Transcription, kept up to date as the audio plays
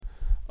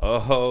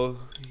Oh,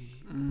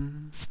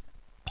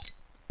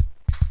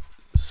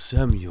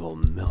 Samuel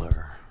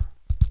Miller.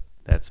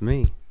 That's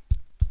me.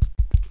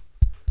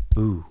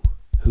 Ooh,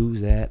 who's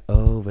that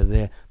over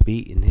there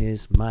beating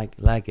his mic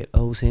like it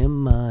owes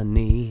him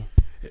money?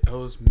 It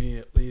owes me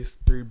at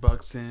least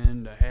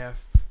 $3.50.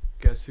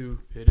 Guess who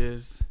it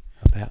is?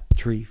 About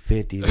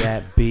 $3.50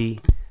 that be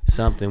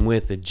something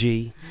with a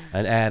G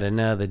and add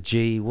another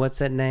G. What's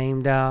that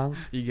name, dog?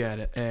 You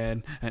gotta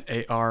add an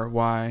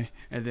A-R-Y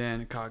and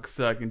then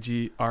cocksucking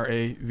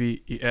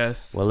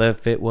G-R-A-V-E-S. Well,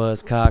 if it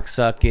was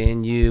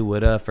cocksucking, you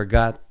would have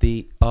forgot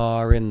the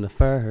R in the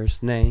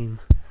first name.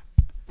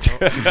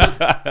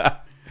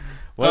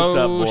 What's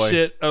up,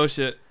 boy? Oh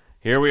shit.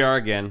 Here we are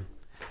again.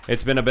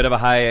 It's been a bit of a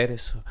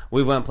hiatus.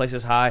 We've went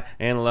places high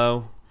and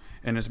low.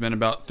 And it's been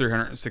about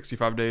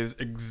 365 days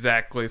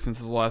exactly since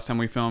the last time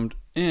we filmed.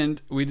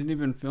 And we didn't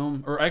even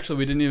film, or actually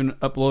we didn't even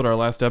upload our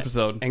last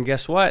episode. And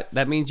guess what?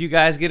 That means you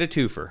guys get a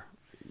twofer.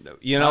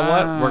 You know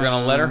what? We're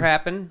going to let her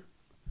happen,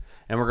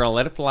 and we're going to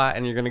let it fly,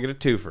 and you're going to get a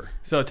twofer.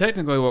 So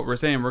technically what we're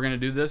saying, we're going to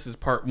do this as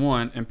part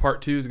 1, and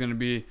part 2 is going to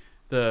be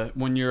the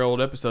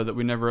 1-year-old episode that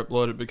we never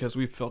uploaded because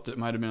we felt it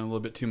might have been a little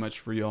bit too much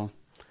for y'all.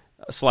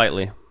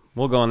 Slightly.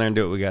 We'll go in there and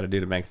do what we got to do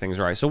to make things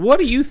right. So what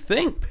do you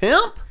think,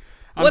 pimp?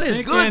 What is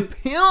good,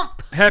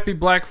 pimp? Happy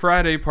Black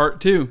Friday part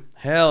 2.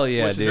 Hell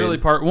yeah, which dude. is really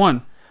part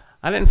 1.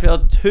 I didn't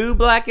feel too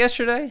black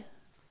yesterday,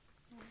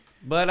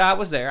 but I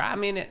was there. I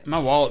mean, my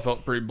wallet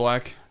felt pretty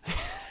black.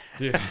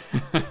 Dude,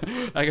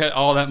 I got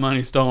all that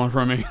money stolen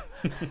from me.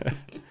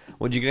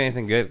 Would you get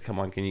anything good? Come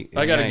on, can you?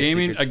 I got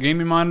a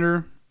gaming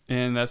monitor,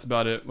 and that's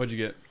about it. What'd you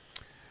get?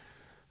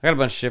 I got a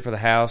bunch of shit for the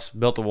house.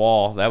 Built a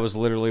wall. That was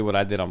literally what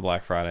I did on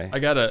Black Friday. I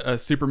got a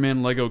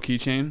Superman Lego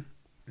keychain.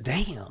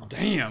 Damn!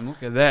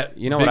 Look at that.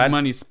 You know big what?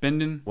 Money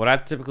spending. What I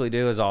typically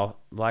do is all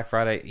Black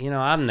Friday. You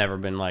know, I've never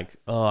been like,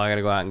 oh, I got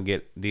to go out and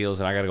get deals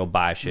and I got to go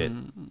buy shit.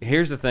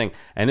 Here's the thing,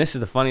 and this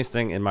is the funniest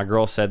thing. And my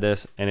girl said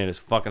this, and it is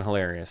fucking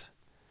hilarious.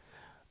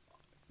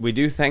 We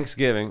do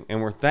Thanksgiving,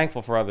 and we're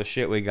thankful for all the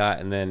shit we got,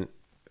 and then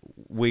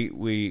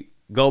we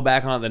go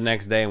back on it the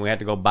next day, and we have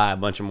to go buy a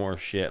bunch of more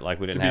shit like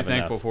we didn't have enough.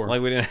 Thankful for.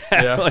 Like we didn't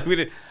have. Yeah. Like we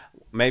did.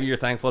 Maybe you're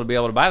thankful to be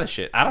able to buy the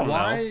shit. I don't know.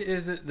 Why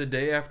is it the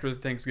day after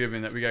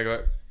Thanksgiving that we gotta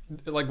go?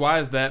 Like, why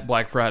is that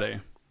Black Friday?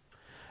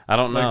 I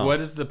don't know. Like,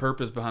 what is the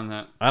purpose behind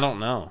that? I don't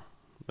know.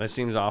 That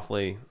seems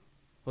awfully.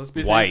 Let's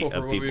be white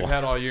thankful for what people. we've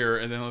had all year,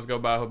 and then let's go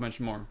buy a whole bunch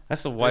more.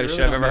 That's the whitest really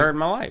shit I've don't ever heard in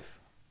my life.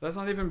 That's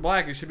not even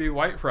black. It should be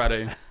White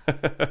Friday.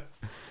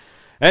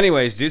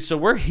 Anyways, dude, so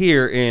we're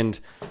here in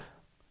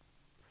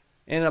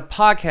a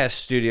podcast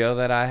studio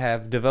that I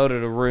have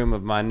devoted a room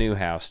of my new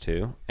house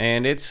to,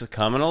 and it's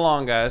coming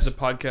along, guys. The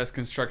podcast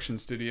construction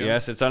studio.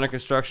 Yes, it's under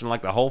construction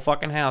like the whole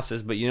fucking house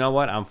is, but you know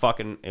what?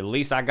 At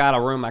least I got a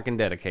room I can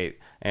dedicate,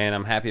 and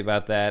I'm happy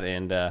about that,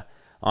 and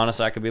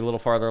honestly, I could be a little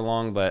farther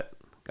along, but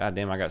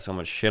goddamn, I got so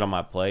much shit on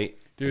my plate.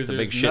 Dude, it's a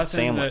there's big shit nothing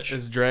sandwich. that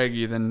is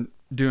draggy than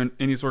doing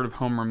any sort of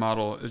home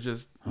remodel. It's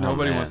just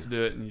nobody man. wants to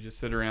do it, and you just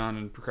sit around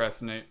and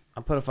procrastinate.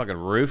 I put a fucking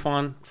roof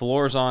on,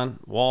 floors on,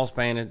 walls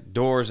painted,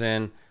 doors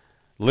in,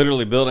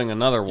 literally building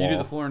another wall. You do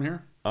the floor in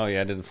here? Oh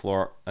yeah, I did the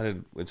floor.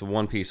 It's a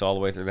one piece all the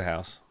way through the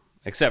house,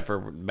 except for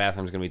the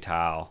bathroom's gonna be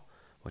tile,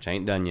 which I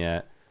ain't done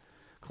yet.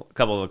 A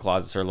couple of the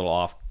closets are a little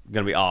off,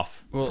 gonna be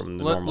off from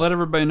the normal. Let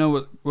everybody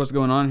know what's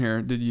going on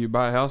here. Did you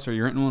buy a house or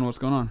you renting one? What's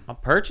going on? I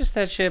purchased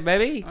that shit,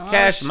 baby. Oh,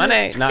 Cash shit.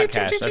 money, not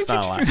cash. That's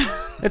not a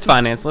lie. It's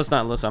finance.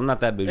 Listen. I'm not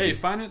that bougie. Hey,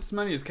 finance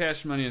money is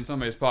cash money in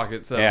somebody's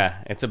pocket. So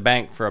yeah, it's a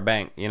bank for a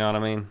bank. You know what I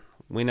mean?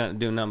 We don't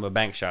do nothing but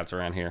bank shots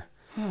around here.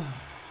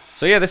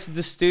 So yeah, this is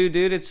the stew,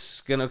 dude.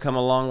 It's gonna come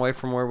a long way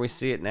from where we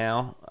see it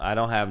now. I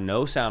don't have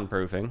no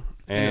soundproofing,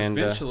 and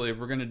eventually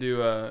we're gonna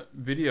do a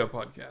video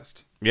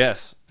podcast.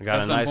 Yes, I got At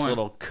a some nice point.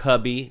 little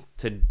cubby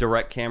to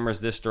direct cameras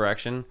this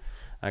direction.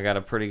 I got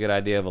a pretty good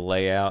idea of a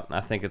layout.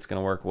 I think it's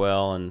gonna work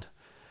well, and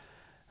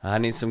I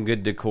need some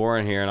good decor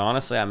in here. And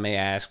honestly, I may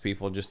ask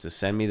people just to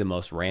send me the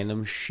most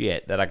random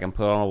shit that I can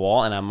put on a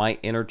wall, and I might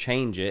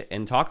interchange it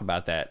and talk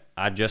about that.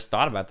 I just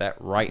thought about that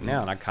right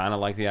now, and I kind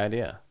of like the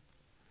idea.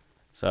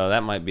 So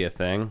that might be a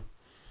thing.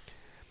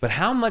 But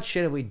how much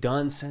shit have we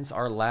done since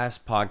our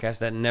last podcast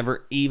that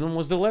never even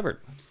was delivered?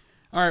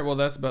 All right, well,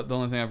 that's about the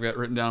only thing I've got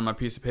written down on my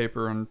piece of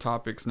paper on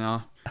topics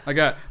now. I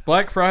got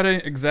Black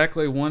Friday,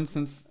 exactly 1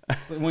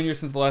 year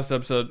since the last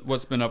episode.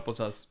 What's been up with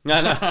us?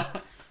 No.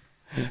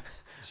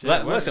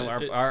 Shit, Listen,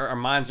 our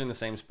minds are in the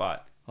same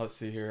spot. Let's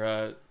see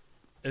here.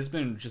 It's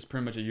been just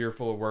pretty much a year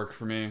full of work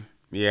for me.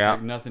 Yeah.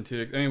 Like nothing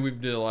too... I mean, we've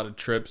did a lot of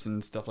trips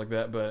and stuff like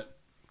that, but...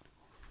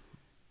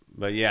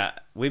 But yeah,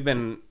 we've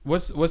been...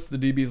 What's the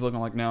DBs looking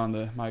like now on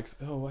the mics?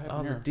 Oh, what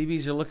happened here? The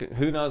DBs are looking...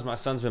 Who knows? My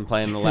son's been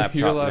playing the laptop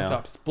Your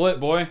laptop split,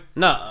 boy.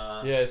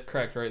 No. Yeah, it's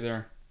cracked right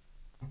there.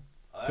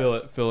 Feel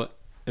it.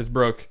 It's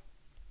broke.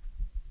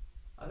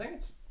 I think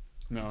it's...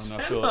 No,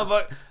 That feel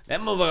it.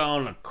 motherfucker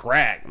on a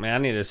crack, man. I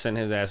need to send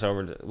his ass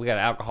over to... We got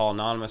Alcohol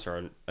Anonymous,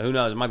 or who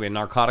knows? It might be a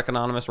Narcotic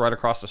Anonymous right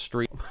across the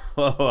street.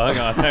 Whoa, hang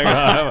on. Hang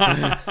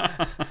on,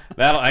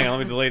 let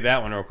me delete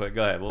that one real quick.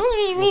 Go ahead.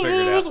 We'll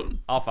figure it out.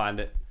 I'll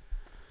find it.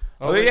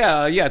 Oh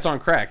yeah, it's on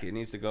crack. It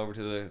needs to go over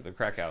to the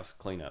crack house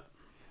clean up.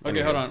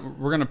 Okay, hold on.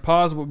 We're gonna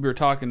pause what we were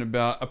talking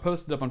about. I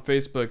posted up on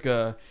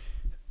Facebook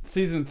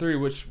season 3,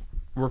 which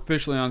we're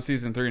officially on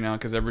season 3 now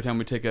because every time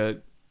we take a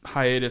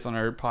hiatus on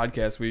our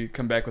podcast, we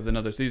come back with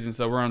another season.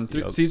 So we're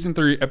on season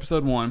 3,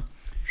 episode 1,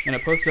 and I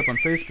posted up on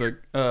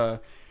Facebook.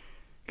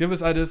 Give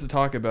us ideas to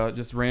talk about,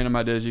 just random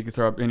ideas. You could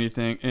throw up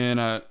anything,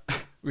 and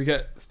we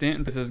got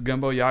Stanton that says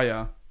Gumbo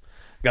Yaya.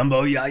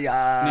 Gumbo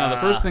Yaya. Now the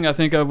first thing I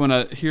think of when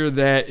I hear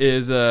that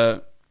is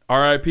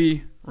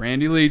R.I.P.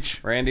 Randy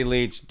Leach. Randy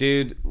Leach,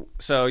 dude.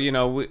 So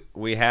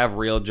we have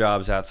real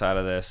jobs outside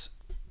of this.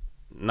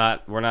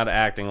 We're not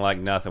acting like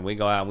nothing. We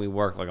go out and we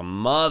work like a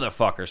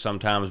motherfucker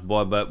sometimes,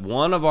 boy. But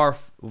one of our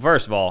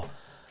first of all,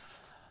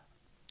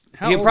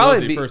 how old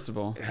was he?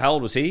 How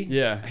old was he?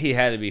 Yeah, he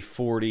had to be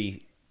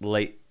 40,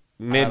 late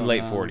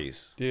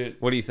 40s. Dude.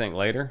 What do you think?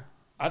 Later,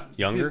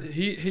 younger?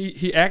 See,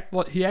 he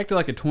acted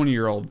like a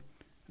 20-year-old,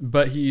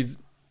 but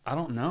I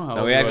don't know how.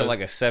 No, he acted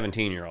like a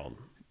 17-year-old.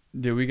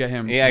 Dude, we got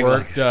him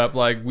worked up.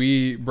 Like,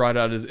 we brought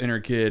out his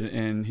inner kid,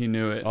 and he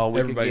knew it. Oh,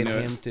 we could get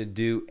him to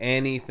do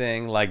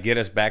anything, like get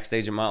us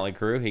backstage at Motley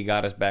Crue. He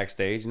got us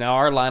backstage. Now,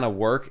 our line of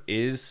work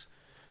is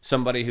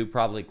somebody who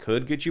probably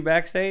could get you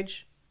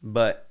backstage,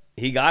 but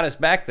he got us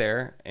back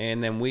there,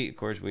 and then we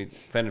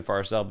fended for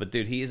ourselves. But,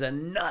 dude, he is a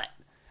nut.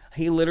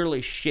 He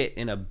literally shit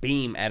in a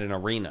beam at an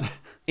arena.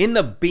 In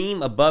the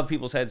beam above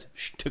people's heads,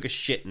 took a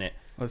shit in it.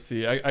 Let's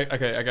see.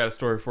 Okay, I got a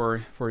story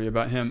for you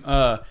about him.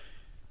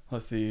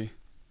 Let's see.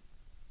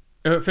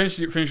 Finish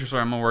your story.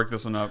 I'm gonna work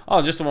this one up.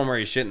 Oh, just the one where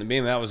he shit in the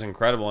beam. That was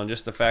incredible, and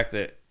just the fact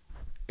that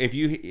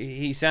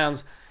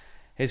his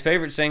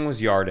favorite saying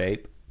was "yard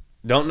ape."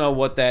 Don't know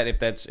what if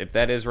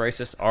that is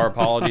racist. Our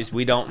apologies.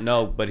 We don't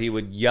know, but he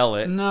would yell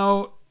it.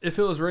 No, if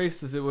it was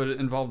racist, it would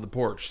involve the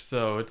porch.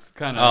 So it's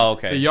kind of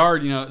okay. The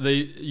yard.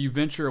 You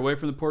venture away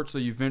from the porch, so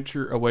you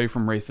venture away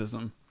from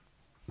racism.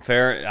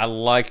 Fair. I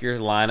like your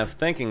line of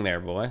thinking there,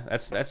 boy.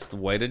 That's the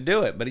way to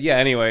do it. But yeah,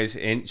 anyways,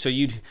 and so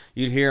you'd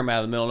hear him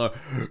out of the middle of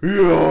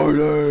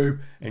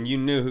and you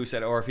knew who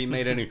said it, or if he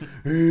made any.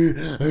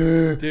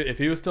 Dude, if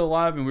he was still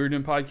alive and we were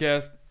doing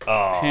podcast,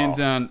 hands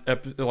down,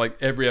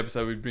 like every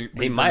episode we'd bring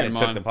he might have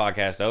took the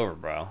podcast over,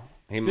 bro.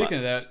 Speaking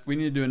of that, we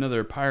need to do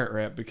another pirate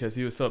rap because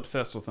he was so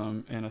obsessed with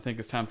them, and I think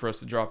it's time for us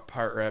to drop a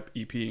pirate rap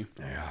EP.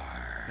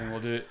 And we'll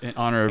do it in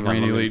honor of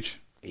Randy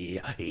Leach.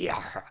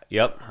 Yeah.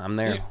 Yep, I'm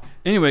there.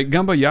 Anyway,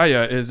 Gumbo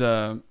Yaya is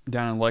down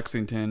in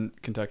Lexington,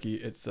 Kentucky.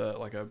 It's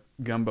like a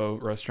gumbo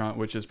restaurant,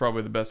 which is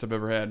probably the best I've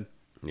ever had.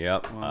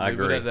 Yep, I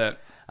agree.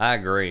 I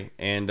agree.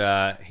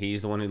 And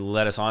he's the one who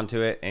led us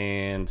onto it.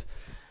 And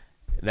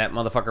that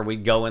motherfucker,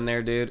 we'd go in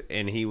there, dude,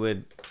 and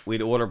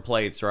we'd order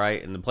plates,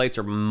 right? And the plates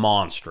are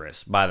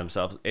monstrous by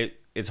themselves.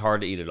 It's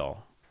hard to eat it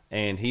all.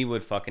 And he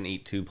would fucking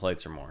eat 2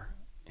 plates or more.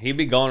 He'd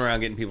be going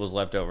around getting people's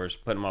leftovers,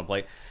 putting them on a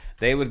plate.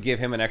 They would give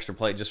him an extra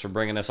plate just for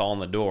bringing us all in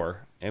the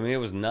door. I mean, it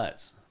was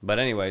nuts. But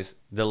anyways,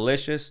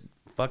 delicious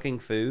fucking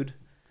food.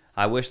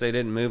 I wish they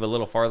didn't move a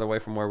little farther away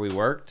from where we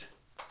worked.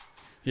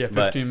 Yeah,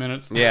 15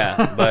 minutes.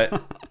 Yeah,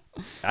 but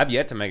I've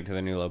yet to make it to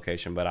the new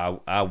location, but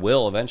I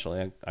will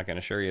eventually. I can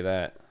assure you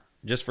that.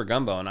 Just for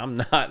gumbo, and I'm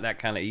not that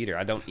kind of eater.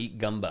 I don't eat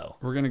gumbo.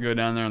 We're going to go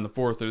down there on the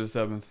 4th or the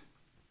 7th.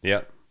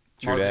 Yep.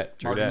 True that.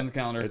 In the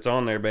calendar. It's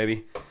on there,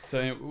 baby.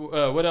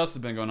 So, what else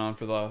has been going on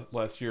for the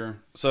last year?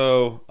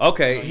 So,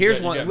 okay, here's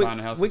one. Buying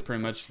a house is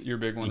pretty much your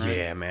big one, right?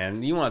 Yeah,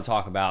 man. You want to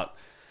talk about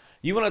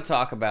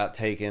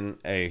taking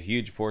a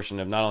huge portion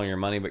of not only your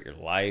money but your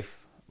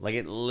life. Like,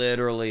 it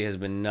literally has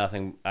been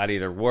nothing. I'd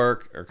either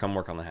work or come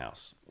work on the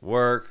house.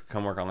 Work,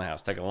 come work on the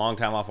house. Take a long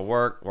time off of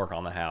work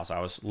on the house. I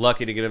was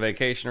lucky to get a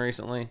vacation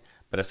recently,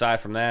 but aside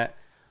from that,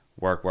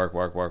 work.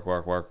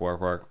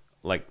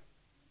 Like,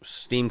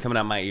 steam coming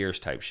out my ears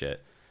type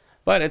shit.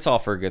 But it's all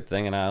for a good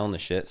thing, and I own the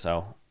shit,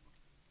 so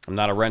I'm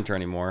not a renter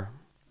anymore.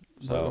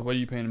 So what are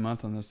you paying a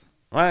month on this?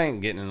 I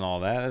ain't getting in all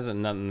that. This is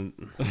nothing.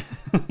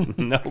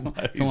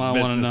 Nobody's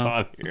business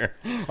on here.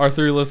 Our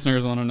 3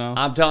 listeners want to know.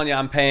 I'm telling you,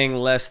 I'm paying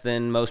less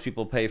than most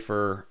people pay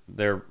for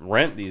their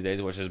rent these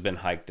days, which has been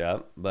hiked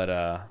up. But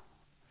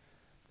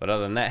other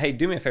than that, hey,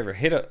 do me a favor.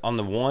 Hit it on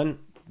the 1.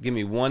 Give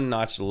me 1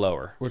 notch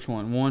lower. Which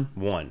one?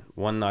 1?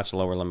 1 notch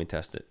lower. Let me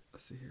test it.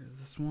 Let's see here.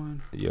 This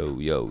one.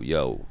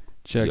 Yo.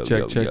 Check. Okay,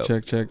 go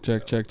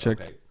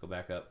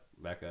back up.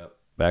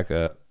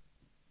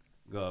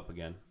 Go up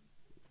again.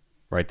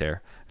 Right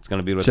there. It's going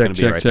to be what's going to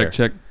be right there.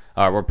 Check.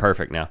 All right, we're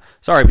perfect now.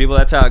 Sorry, people.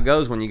 That's how it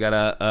goes when you got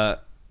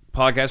a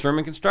podcast room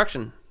in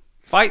construction.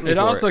 Fight me. It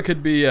also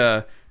could be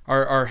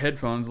our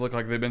headphones look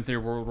like they've been through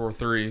World War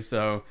III,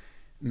 so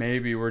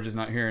maybe we're just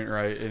not hearing it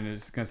right, and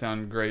it's going to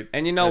sound great.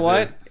 And you know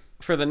what?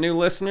 For the new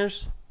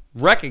listeners,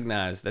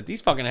 recognize that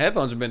these fucking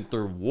headphones have been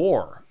through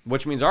war,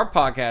 which means our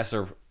podcasts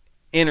are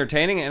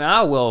entertaining, and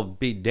I will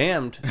be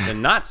damned to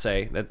not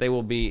say that this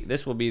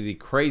will be the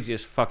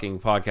craziest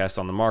fucking podcast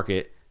on the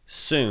market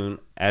soon,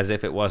 as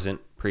if it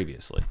wasn't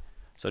previously.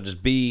 So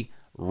just be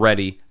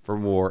ready for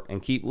war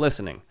and keep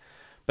listening.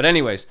 But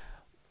anyways,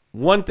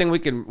 one thing we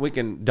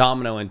can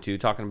domino into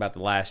talking about the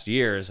last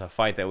year is a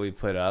fight that we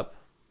put up.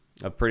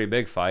 a pretty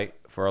big fight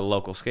for a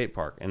local skate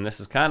park. And this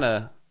is kind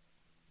of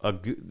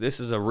this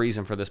is a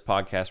reason for this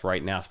podcast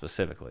right now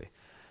specifically.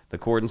 The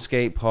Corden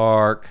Skate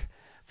Park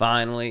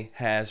finally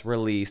has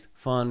released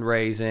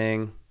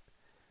fundraising.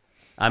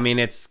 I mean,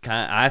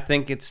 I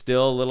think it's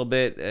still a little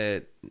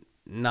bit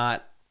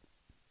not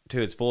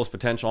to its fullest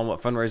potential on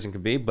what fundraising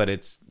could be, but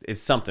it's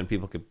something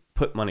people could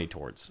put money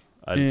towards.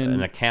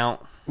 An account.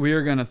 We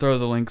are going to throw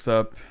the links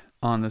up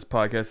on this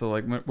podcast, so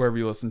like wherever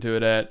you listen to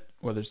it at,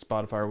 whether it's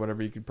Spotify or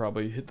whatever, you could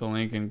probably hit the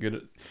link and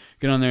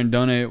get on there and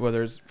donate,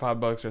 whether it's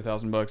 $5 or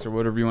 $1,000 or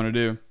whatever you want to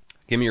do.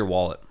 Give me your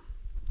wallet.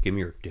 Give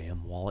me your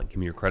damn wallet. Give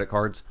me your credit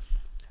cards.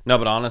 No,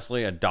 but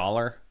honestly,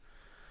 $1.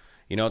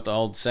 You know what the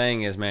old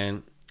saying is,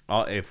 man?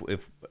 If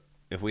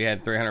we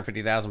had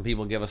 350,000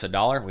 people give us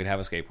 $1, we'd have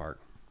a skate park.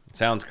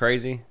 Sounds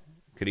crazy.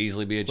 Could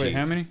easily be achieved. Wait,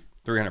 how many?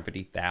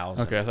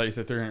 350,000. Okay, I thought you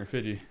said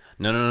 350.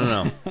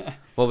 No.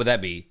 What would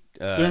that be?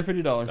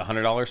 $350.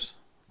 $100?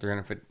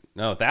 350?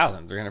 No,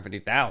 1,000.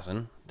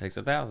 350,000 takes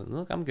 1,000.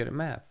 Look, I'm good at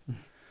math.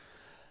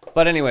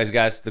 But anyways,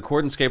 guys, the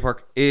Corden Skate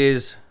Park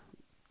is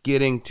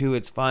getting to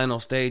its final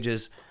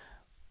stages.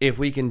 If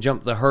we can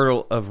jump the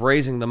hurdle of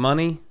raising the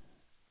money,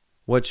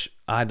 which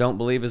I don't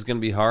believe is going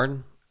to be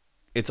hard,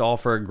 it's all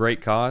for a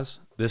great cause.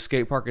 This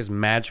skate park is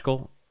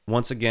magical.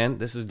 Once again,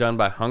 this is done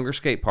by Hunger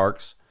Skate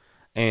Parks,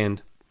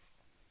 and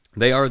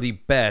they are the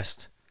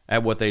best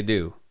at what they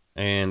do.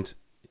 And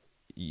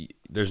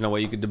there's no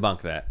way you could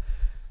debunk that.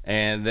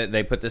 And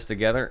they put this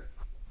together.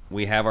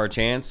 We have our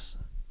chance.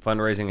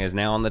 Fundraising is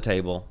now on the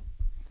table.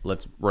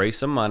 Let's raise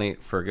some money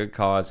for a good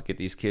cause. Get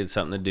these kids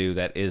something to do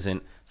that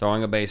isn't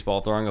throwing a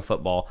baseball, throwing a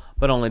football,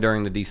 but only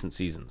during the decent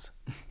seasons.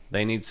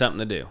 They need something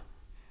to do.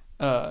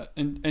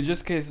 And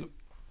just in case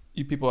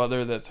you people out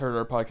there that's heard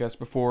our podcast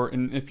before,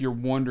 and if you're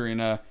wondering,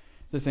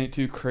 this ain't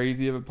too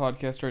crazy of a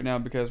podcast right now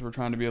because we're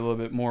trying to be a little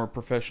bit more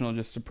professional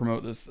just to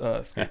promote this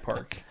skate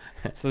park.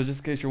 So just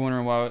in case you're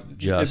wondering why,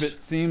 if it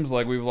seems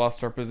like we've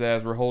lost our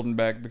pizzazz, we're holding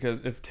back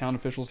because if town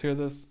officials hear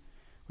this,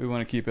 we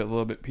want to keep it a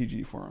little bit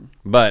PG for them.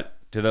 But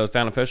to those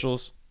town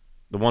officials,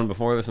 the one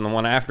before this and the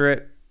one after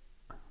it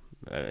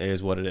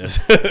is what it is.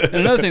 And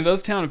another thing,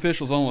 those town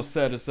officials almost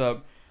set us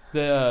up.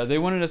 They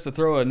wanted us to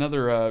throw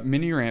another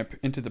mini ramp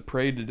into the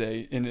parade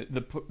today, and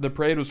the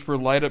parade was for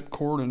Light Up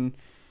Corden,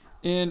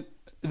 and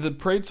the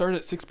parade started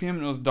at 6 p.m.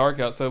 and it was dark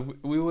out, so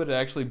we would have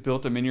actually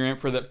built a mini ramp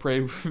for that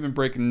parade. We've been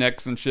breaking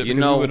necks and shit. We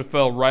would have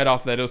fell right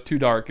off that. It was too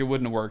dark. It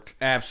wouldn't have worked.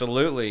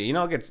 Absolutely.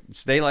 It gets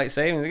daylight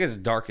savings. It gets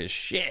dark as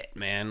shit,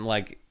 man.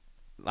 Like,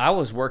 I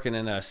was working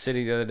in a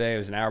city the other day. It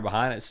was an hour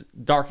behind. It's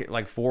dark at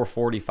like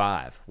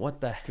 4:45.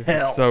 What the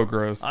hell? So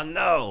gross. I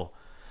know.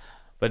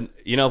 But,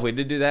 if we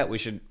did do that, we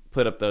should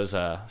put up those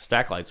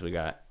stack lights we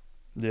got.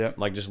 Yeah.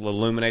 Like, just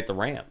illuminate the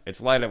ramp.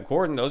 It's Light Up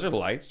Corden. Those are the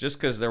lights. Just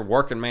because they're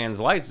working man's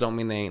lights don't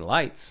mean they ain't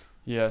lights.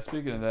 Yeah,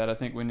 speaking of that, I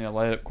think we need to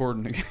Light Up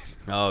Corden again.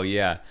 Oh,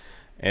 yeah.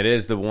 It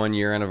is the 1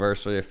 year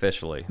anniversary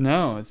officially.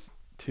 No, it's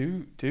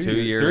 2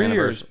 year 3 anniversary.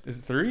 years. Is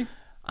it 3?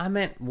 I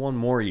meant 1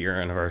 more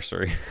year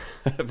anniversary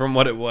from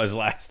what it was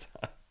last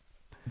time.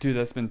 Dude,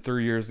 that's been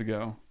 3 years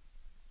ago.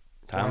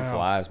 Time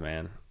flies,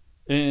 man.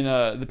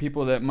 And the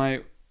people that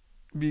might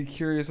be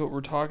curious what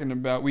we're talking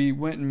about, we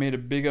went and made a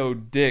big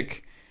old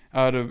dick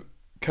out of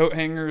coat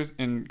hangers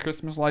and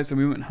Christmas lights, and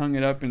we went and hung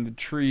it up in the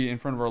tree in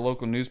front of our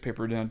local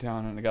newspaper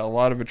downtown, and it got a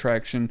lot of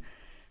attraction,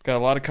 got a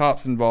lot of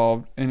cops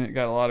involved, and it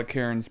got a lot of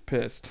Karens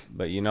pissed.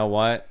 But you know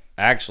what?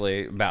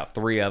 Actually, about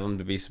 3 of them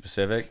to be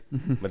specific,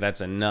 but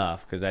that's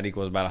enough because that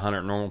equals about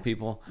 100 normal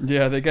people.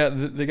 Yeah, they got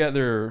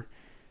their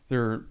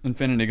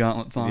Infinity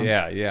Gauntlets on.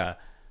 Yeah.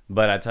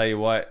 But I tell you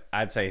what,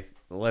 I'd say,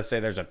 let's say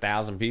there's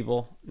 1,000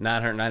 people,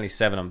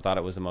 997 of them thought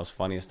it was the most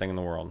funniest thing in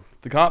the world.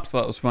 The cops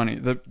thought it was funny.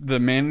 The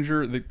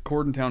manager, the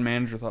Cordentown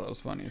manager, thought it was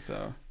funny.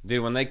 So,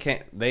 dude, when they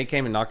came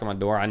and knocked on my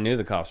door, I knew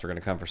the cops were going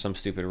to come for some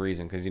stupid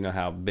reason because you know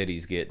how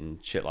biddies get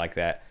and shit like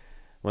that.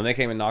 When they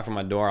came and knocked on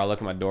my door, I look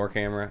at my door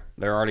camera.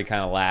 They're already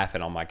kind of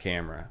laughing on my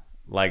camera.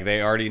 Like,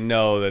 they already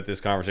know that this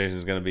conversation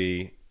is going to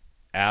be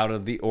out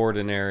of the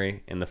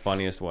ordinary in the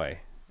funniest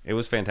way. It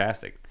was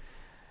fantastic.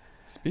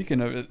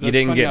 Speaking of it, that's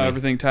funny how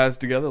everything ties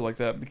together like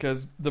that,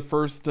 because the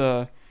first,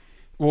 the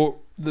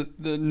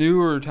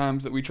newer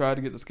times that we tried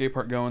to get the skate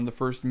park going, the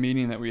first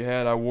meeting that we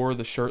had, I wore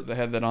the shirt that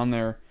had that on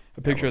there,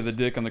 a picture of the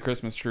dick on the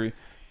Christmas tree.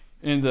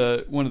 And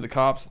one of the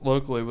cops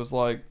locally was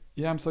like,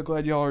 yeah, I'm so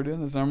glad y'all are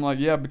doing this. And I'm like,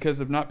 yeah, because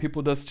if not,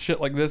 people does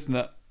shit like this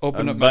and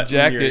open up my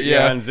jacket.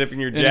 Unzipping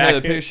your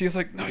jacket. She's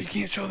like, no, you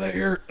can't show that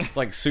here. It's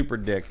like super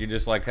dick. You're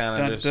just like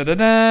kind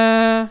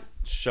of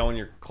showing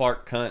your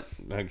Clark cunt.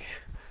 Like.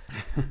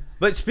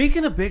 But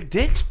speaking of big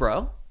dicks,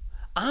 bro,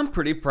 I'm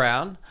pretty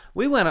proud.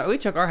 We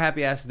took our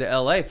happy asses to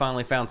LA,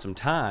 finally found some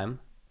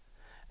time,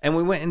 and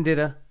we went and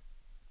did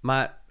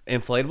my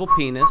inflatable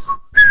penis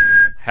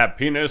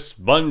happiness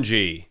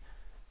bungee.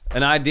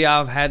 An idea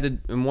I've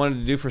had and wanted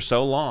to do for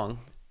so long.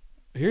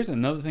 Here's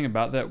another thing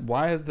about that.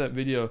 Why is that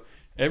video,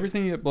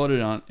 everything you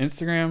uploaded on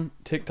Instagram,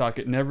 TikTok,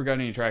 it never got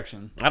any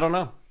traction? I don't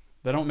know.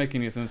 That don't make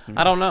any sense to me.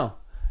 I don't know.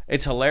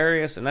 It's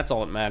hilarious, and that's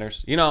all that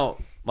matters.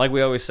 Like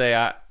we always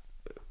say,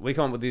 we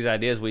come up with these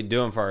ideas, we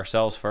do them for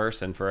ourselves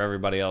first and for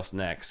everybody else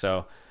next.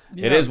 So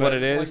Yeah, it is what but,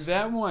 it is. Like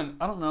that one,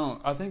 I don't know.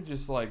 I think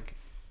just like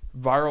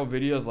viral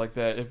videos like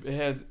that, if it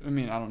has, I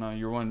mean, I don't know.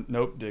 Your one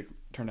Nope Dick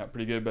turned out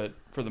pretty good, but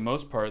for the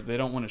most part, they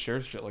don't want to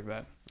share shit like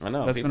that. I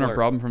know That's been our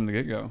problem from the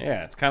get go.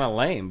 Yeah, it's kind of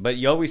lame, but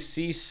you always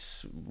see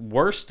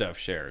worse stuff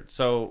shared.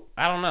 So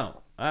I don't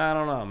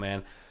know,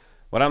 man.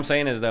 What I'm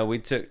saying is though,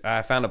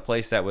 I found a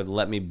place that would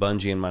let me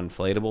bungee in my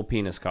inflatable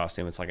penis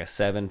costume. It's like a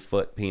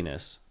 7-foot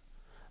penis,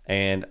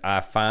 and I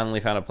finally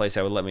found a place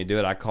that would let me do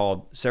it. I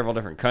called several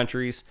different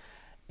countries,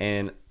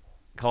 and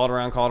called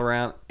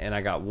around, and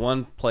I got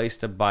one place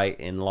to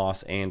bite in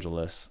Los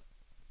Angeles,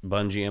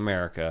 Bungee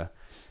America,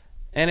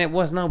 and it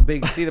was no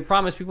big. See, the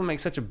problem is people make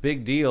such a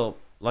big deal,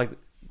 like.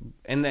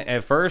 And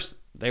at first,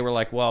 they were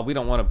like, well, we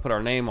don't want to put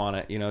our name on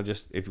it.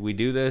 Just if we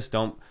do this,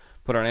 don't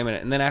put our name in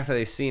it. And then after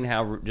they seen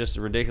how just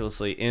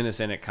ridiculously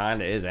innocent it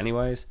kind of is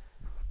anyways,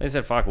 they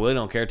said, fuck, we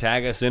don't care.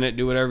 Tag us in it.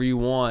 Do whatever you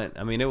want.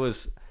 I mean, it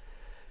was...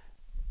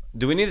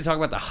 Do we need to talk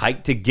about the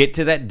hike to get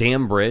to that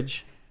damn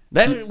bridge?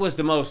 That was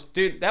the most...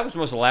 Dude, that was the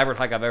most elaborate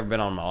hike I've ever been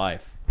on in my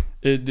life.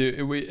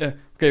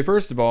 Okay,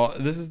 first of all,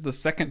 this is the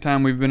second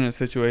time we've been in a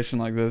situation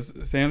like this.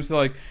 Sam's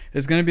like,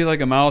 it's going to be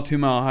like a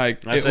 2-mile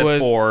hike. I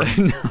said 4.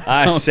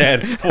 I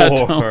said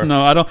 4.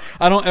 No, I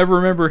don't ever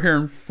remember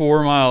hearing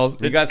 4 miles.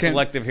 You got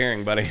selective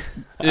hearing, buddy.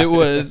 It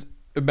was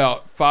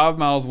about 5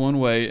 miles one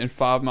way and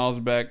 5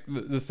 miles back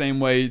the same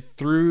way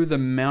through the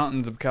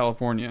mountains of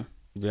California.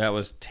 That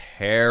was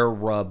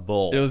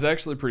terrible. It was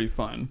actually pretty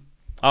fun.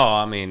 Oh,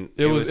 I mean,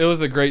 it was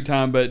a great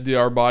time, but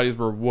our bodies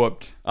were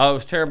whooped. Oh, it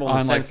was terrible in the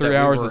on sense like 3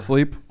 that hours we were of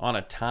sleep on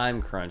a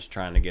time crunch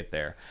trying to get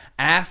there.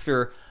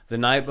 After the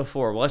night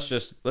before, let's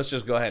just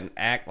go ahead and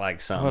act like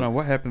something. Hold on,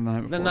 what happened the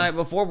night before? The night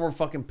before, we're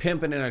fucking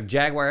pimping in a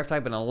Jaguar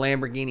F-Type and a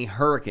Lamborghini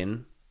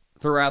Huracan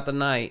throughout the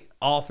night,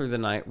 all through the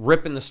night,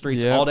 ripping the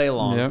streets all day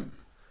long. Yep.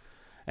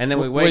 And then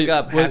we wake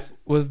up.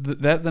 Was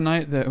that the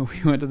night that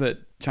we went to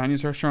that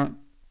Chinese restaurant?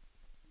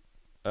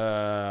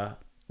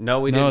 No,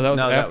 we didn't. That was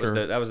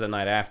after. That was the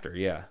night after.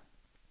 Yeah,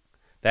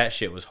 that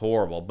shit was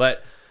horrible.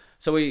 But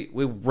so we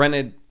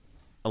rented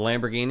a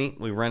Lamborghini.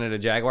 We rented a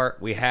Jaguar.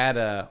 We had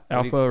a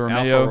Alfa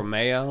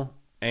Romeo,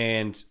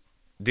 and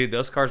dude,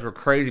 those cars were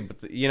crazy.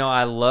 But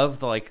I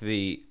loved like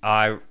the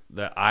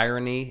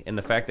irony and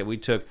the fact that we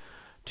took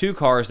 2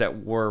 cars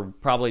that were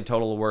probably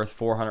total worth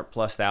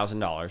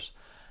 $400,000+,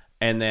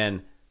 and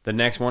then the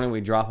next morning we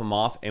drop them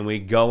off and we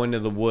go into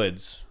the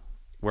woods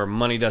where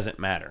money doesn't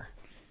matter.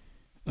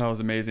 That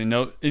was amazing.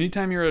 No,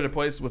 anytime you're at a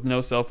place with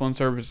no cell phone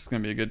service, it's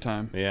gonna be a good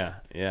time.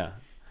 Yeah.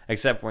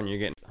 Except when you're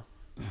getting.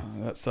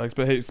 That sucks.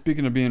 But hey,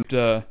 speaking of being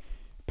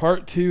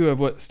part 2 of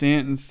what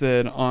Stanton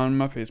said on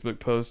my Facebook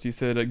post, he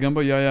said,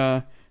 "Gumbo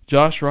Yaya,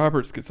 Josh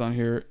Roberts gets on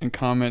here and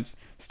comments,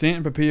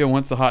 Stanton Papilla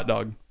wants a hot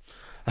dog."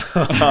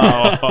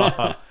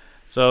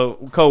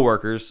 So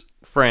coworkers,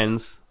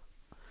 friends.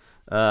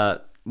 One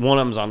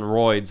of them's on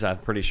roids, I'm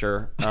pretty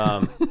sure.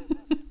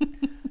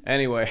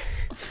 Anyway.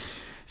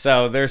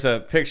 So there's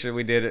a picture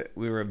we did.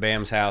 We were at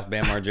Bam's house,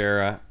 Bam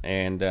Margera,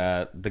 and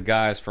the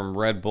guys from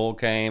Red Bull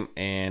came,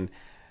 and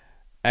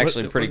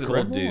actually pretty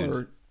cool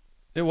dude.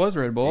 It was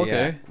Red Bull. Okay.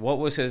 Yeah. What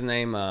was his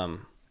name?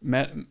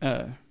 Matt.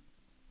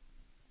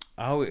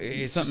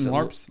 It's something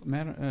just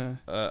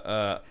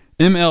LARPs.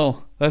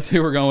 ML. That's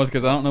who we're going with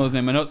because I don't know his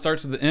name. I know it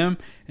starts with an M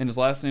and his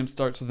last name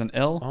starts with an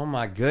L. Oh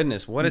my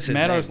goodness! What is his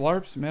Madar's name?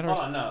 LARPs. Madar's.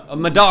 Oh no,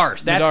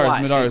 Madar's. That's why.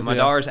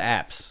 Madar's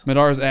yeah. apps.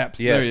 Madar's apps. Yes.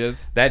 There he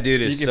is. That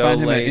dude is so. You so can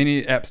find him late. at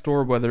any app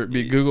store, whether it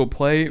be Google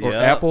Play or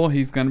Apple.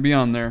 He's going to be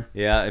on there.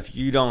 Yeah, if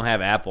you don't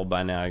have Apple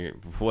by now,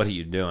 what are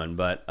you doing?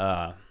 But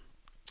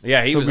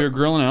yeah, we were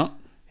grilling out.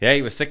 Yeah,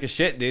 he was sick as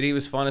shit, dude. He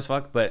was fun as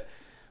fuck, but.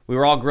 We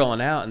were all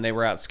grilling out, and they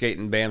were out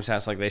skating Bam's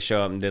house. Like they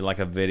show up and did like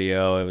a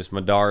video. It was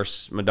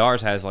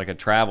Madar's has like a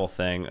travel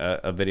thing,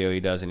 a video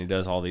he does, and he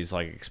does all these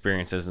like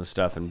experiences and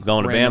stuff. And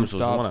going to Bam's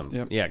was one of them.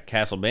 Yep. Yeah,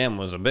 Castle Bam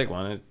was a big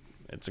one.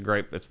 It's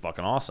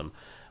fucking awesome.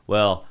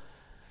 Well,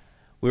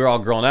 we were all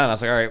grilling out, and I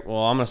was like, all right,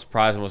 well, I'm gonna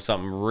surprise him with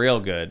something real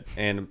good.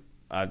 And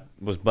I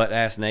was butt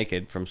ass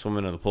naked from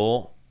swimming in the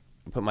pool.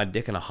 I put my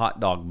dick in a hot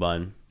dog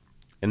bun,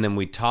 and then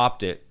we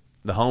topped it.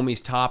 The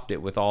homies topped it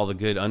with all the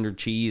good under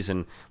cheese,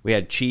 and we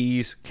had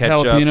cheese,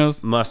 ketchup,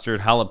 jalapenos.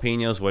 Mustard,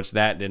 jalapenos, which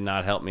that did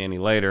not help me any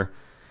later.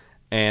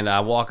 And I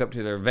walk up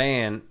to their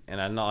van,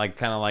 and I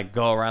kind of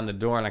go around the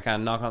door, and I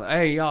kind of knock on.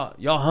 Hey,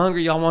 y'all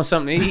hungry? Y'all want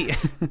something to eat?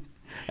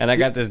 And I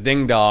got this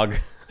ding dog.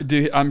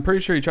 Dude, I'm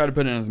pretty sure he tried to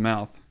put it in his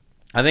mouth.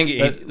 I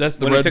think that's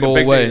the Red Bull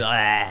way.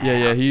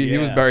 He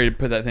was yeah. ready to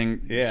put that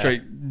thing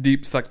straight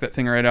deep, suck that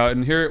thing right out.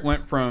 And here it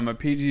went from a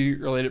PG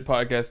related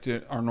podcast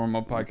to our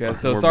normal podcast.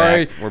 So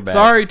We're back.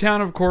 Sorry,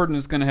 Town of Corden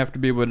is going to have to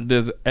be what it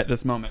is at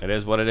this moment. It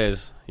is what it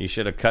is. You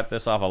should have cut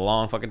this off a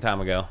long fucking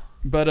time ago.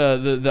 But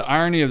the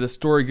irony of the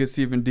story gets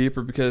even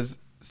deeper because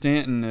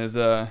Stanton is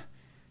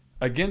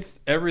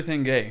against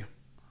everything gay.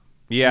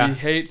 Yeah, he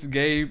hates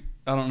gay.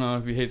 I don't know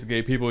if he hates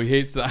gay people. He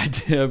hates the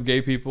idea of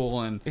gay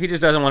people, and he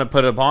just doesn't want to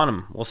put it upon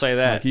him. We'll say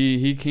that. Like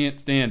he can't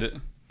stand it.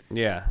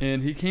 Yeah.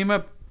 And he came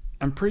up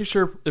I'm pretty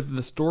sure if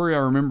the story I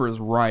remember is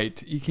right,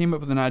 he came up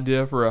with an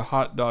idea for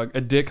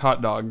a dick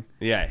hot dog.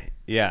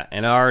 Yeah,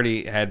 and I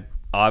already had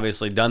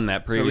obviously done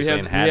that previously so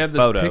and had we have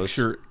photos. this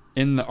picture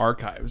in the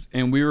archives,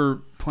 and we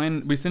were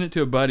planning. We sent it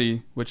to a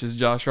buddy, which is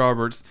Josh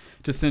Roberts,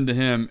 to send to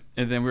him,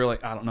 and then we were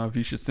like, I don't know if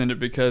you should send it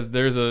because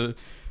there's a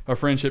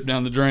friendship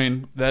down the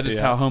drain. That is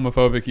how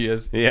homophobic he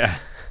is. Yeah.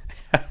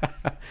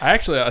 I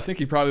think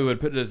he probably would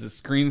put it as a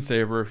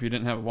screensaver if he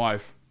didn't have a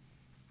wife.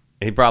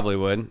 He probably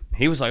would.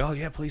 He was like, "Oh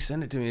yeah, please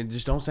send it to me.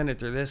 Just don't send it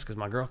through this because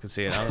my girl can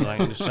see it." I was like,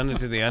 "Just send it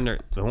to the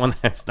one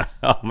that's not."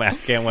 Oh man, I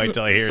can't wait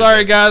till he hears.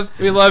 Sorry this. guys,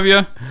 we love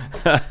you.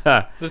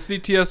 The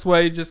CTS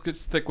way, just get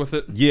thick with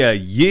it.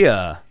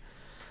 Yeah.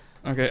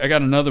 Okay, I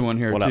got another one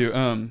here What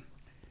too.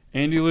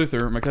 Andy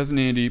Luther, my cousin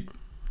Andy,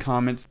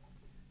 comments.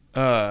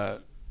 Sorry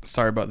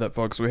about that,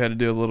 folks. We had to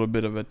do a little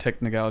bit of a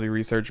technicality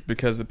research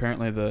because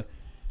apparently the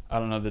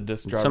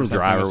disc driver. Some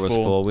driver was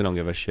full. We don't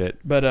give a shit.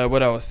 But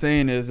what I was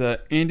saying is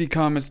Andy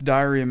comments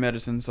diarrhea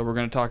medicine. So we're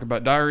going to talk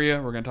about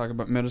diarrhea. We're going to talk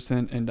about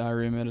medicine and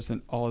diarrhea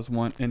medicine all as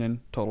one and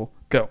in total.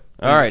 Go.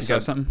 All right. You So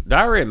got something?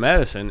 diarrhea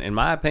medicine, in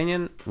my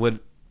opinion, would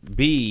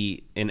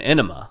be an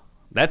enema.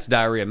 That's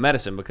diarrhea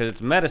medicine because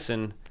it's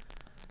medicine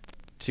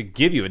to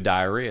give you a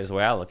diarrhea is the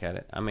way I look at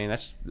it. I mean,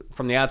 that's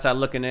from the outside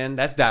looking in.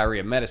 That's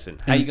diarrhea medicine.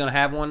 How you going to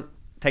have one?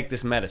 Take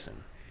this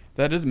medicine.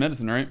 That is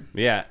medicine, right?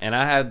 Yeah, and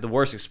I had the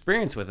worst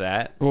experience with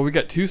that. Well, we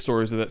got two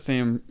stories of that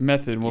same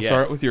method. We'll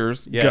start with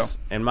yours. Yes,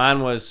 Go. and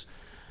mine was,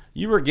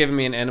 you were giving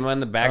me an enema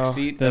in the back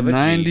seat the of a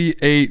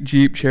 98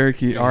 Jeep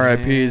Cherokee,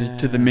 RIP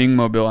to the Ming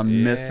Mobile. I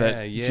miss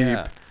that Jeep.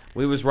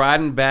 We was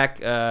riding back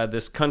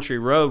this country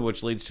road,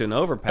 which leads to an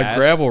overpass. A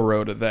gravel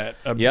road at that.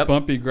 Yep.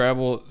 Bumpy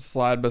gravel,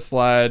 slide by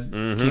slide,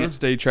 can't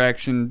stay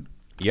traction,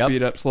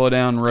 speed up, slow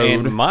down road.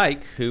 And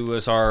Mike, who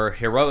was our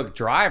heroic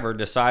driver,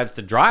 decides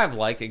to drive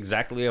like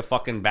exactly a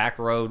fucking back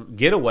road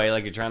getaway,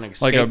 like you're trying to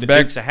escape like a the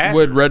Dukes of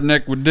Hazzard.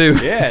 redneck would do.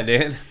 Yeah,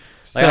 dude.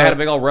 Like I had a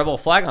big old rebel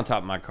flag on top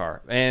of my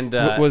car. And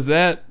was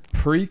that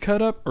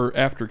pre-cut up or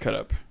after cut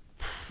up?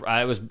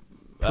 It was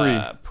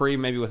pre,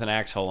 maybe with an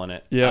axe hole in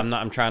it. Yeah,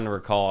 I'm trying to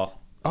recall.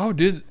 Oh,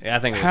 dude! I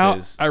think it was how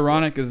his.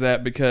 Ironic is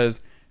that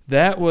because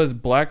that was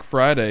Black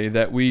Friday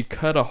that we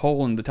cut a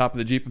hole in the top of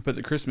the Jeep and put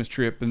the Christmas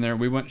tree up in there.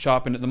 We went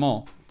shopping at the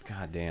mall.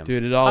 God damn,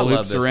 dude! It all I loops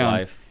love this around.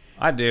 Life.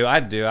 I do.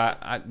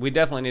 We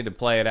definitely need to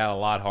play it out a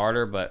lot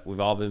harder, but we've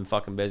all been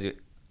fucking busy.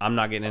 I'm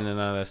not getting into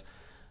none of this.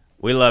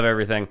 We love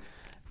everything.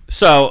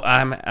 So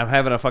I'm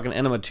having a fucking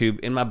enema tube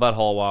in my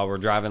butthole while we're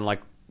driving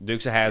like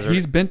Dukes of Hazzard.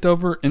 He's bent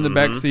over in the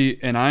back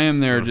seat, and I am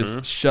there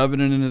just shoving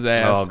it in his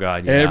ass. Oh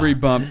god, yeah. Every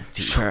bump.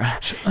 Deeper.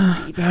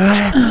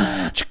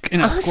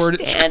 And I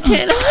squirt it.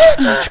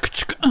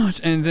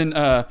 And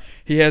then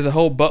he has a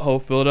whole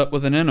butthole filled up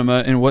with an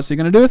enema, and what's he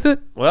going to do with it?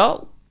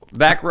 Well,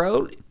 back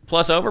road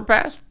plus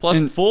overpass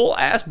plus full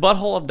ass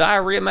butthole of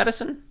diarrhea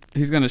medicine.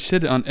 He's going to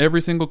shit it on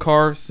every single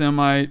car,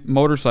 semi,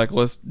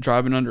 motorcyclist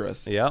driving under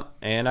us. Yep,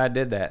 and I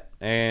did that.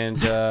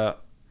 And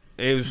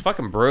it was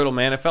fucking brutal,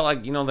 man. It felt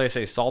like, they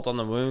say salt on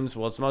the wounds.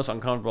 Well, it's most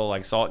uncomfortable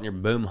like salt in your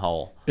boom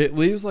hole. It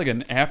leaves like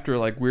an after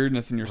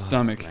weirdness in your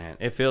stomach. Man,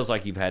 it feels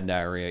like you've had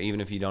diarrhea,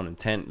 even if you don't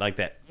intend like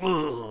that.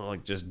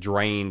 Like just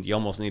drained. You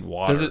almost need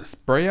water. Does it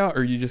spray out,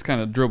 or you just kind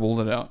of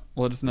dribbled it out?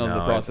 Let us know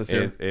the process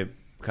here. It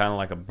kind of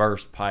like a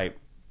burst pipe,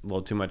 a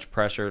little too much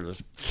pressure,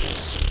 just,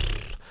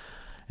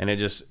 and it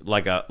just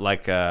like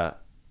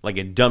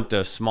it dumped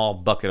a small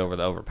bucket over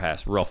the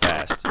overpass real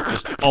fast,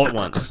 just all at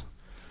once.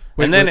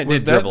 Wait, and then it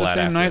did dribble out. Was that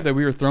the same night after. that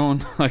we were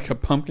throwing like a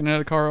pumpkin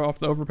at a car off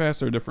the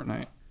overpass, or a different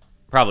night?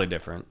 Probably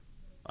different.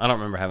 I don't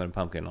remember having a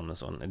pumpkin on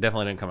this one. It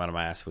definitely didn't come out of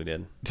my ass if we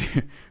did.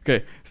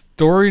 Okay,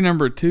 story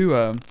number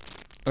 2.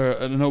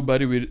 An old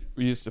buddy we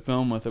used to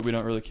film with that we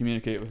don't really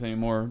communicate with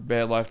anymore.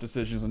 Bad life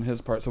decisions on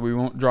his part, so we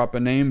won't drop a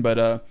name,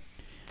 but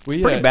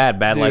we pretty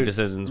bad life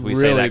decisions. We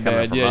really say that coming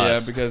bad. from yeah,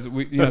 us. Yeah, because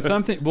we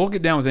something we'll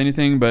get down with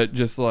anything, but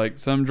just like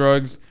some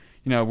drugs,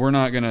 we're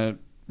not gonna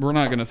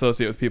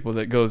associate with people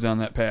that goes down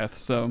that path.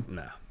 So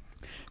no.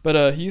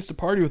 But he used to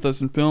party with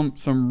us and film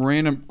some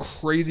random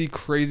crazy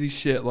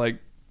shit. Like,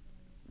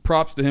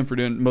 props to him for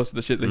doing most of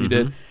the shit that he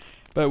did.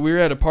 But we were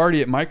at a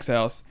party at Mike's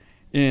house,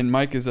 and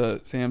Mike is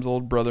Sam's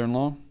old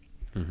brother-in-law.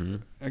 Mm-hmm.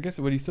 I guess,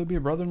 would he still be a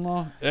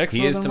brother-in-law?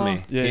 He is to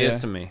me. Yeah, he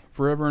is to me.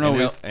 Forever and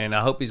always. And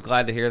I hope he's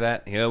glad to hear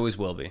that. He always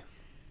will be.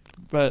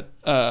 But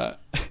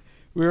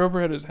we were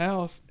over at his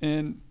house,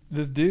 and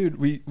this dude,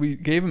 we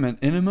gave him an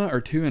enema or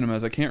 2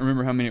 enemas. I can't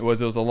remember how many it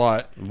was. It was a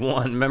lot.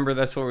 One. Remember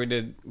that's where we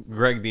did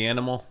Greg the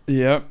Animal?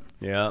 Yep.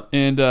 Yeah.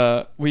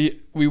 And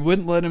we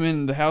wouldn't let him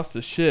in the house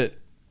to shit.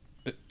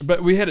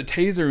 But we had a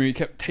taser, and we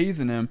kept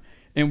tasing him.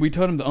 And we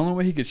told him the only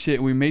way he could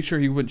shit, we made sure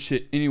he wouldn't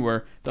shit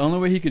anywhere. The only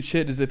way he could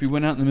shit is if he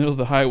went out in the middle of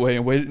the highway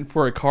and waited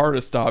for a car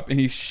to stop, and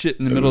he shit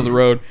in the middle of the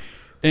road.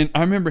 And I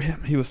remember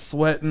him, he was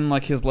sweating,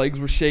 like his legs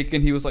were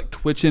shaking, he was like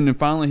twitching, and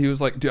finally he was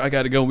like, dude, I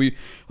gotta go. He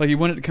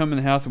wanted to come in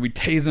the house, and we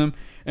tased him,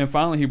 and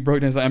finally he broke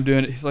down. He's like, I'm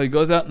doing it. He's like, he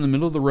goes out in the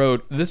middle of the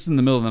road. This is in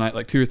the middle of the night,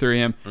 like 2 or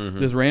 3 a.m.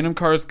 This random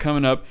car is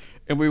coming up,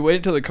 And we wait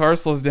until the car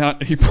slows down,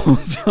 and he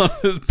pulls down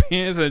his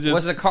pants and just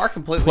Was the car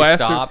completely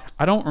plastered. stopped?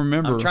 I don't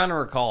remember. I'm trying to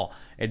recall.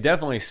 It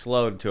definitely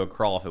slowed to a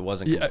crawl if it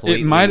wasn't Yeah,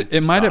 completely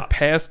it might have stopped.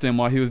 passed him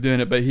while he was doing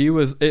it, but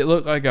it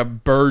looked like a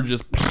bird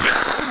just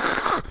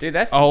Dude,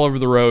 that's all over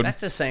the road. That's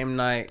the same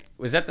night.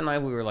 Was that the night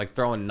we were like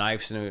throwing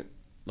knives into?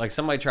 Like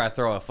somebody tried to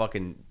throw a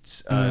fucking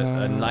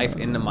a knife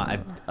into my.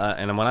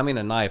 And when I mean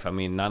a knife, I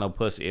mean not no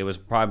pussy. It was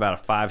probably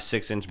about a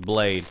 5-6 inch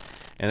blade,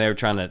 and they were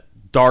trying to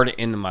dart it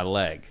into my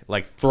leg,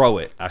 like throw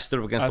it. I stood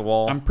up against the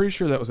wall. I'm pretty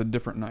sure that was a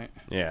different night.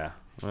 Yeah.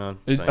 Well,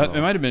 It same might old.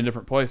 have been a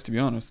different place, to be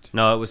honest.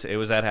 No, it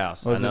was that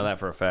house. Was I know it? that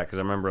for a fact because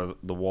I remember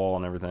the wall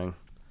and everything.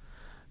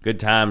 Good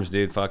times,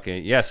 dude.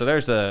 Fucking yeah. So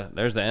there's the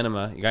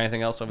enema. You got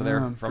anything else over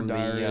there from the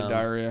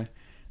diarrhea?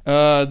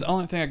 The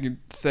only thing I could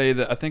say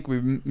that I think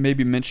we've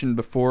maybe mentioned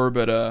before,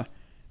 but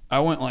I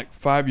went like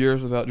 5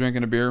 years without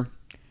drinking a beer,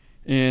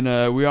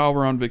 and we all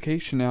were on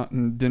vacation out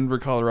in Denver,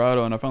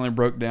 Colorado, and I finally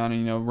broke down.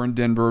 And we're in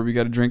Denver. We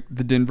got to drink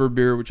the Denver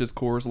beer, which is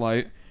Coors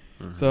Light.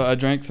 Mm-hmm. So I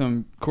drank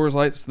some Coors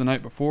Lights the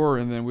night before,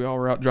 and then we all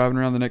were out driving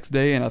around the next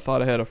day, and I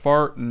thought I had a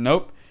fart. And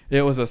nope,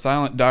 it was a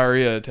silent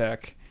diarrhea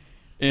attack.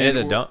 Is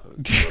And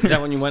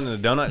that when you went to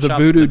the donut the shop?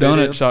 Voodoo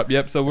Donut Shop.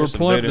 Yep. So we're There's some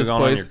pulling up voodoo this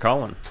going on place, your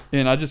colon.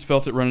 and I just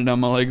felt it running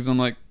down my legs. I'm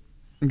like,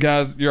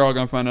 guys, you're all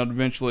gonna find out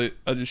eventually.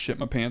 I just shit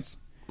my pants.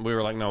 We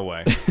were like, no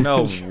way,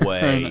 no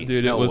way,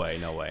 Dude, no it was- way,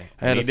 no way.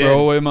 I had And to throw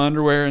away my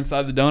underwear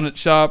inside the donut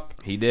shop.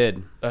 He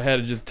did. I had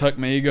to just tuck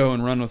my ego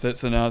and run with it.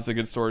 So now it's a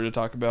good story to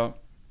talk about.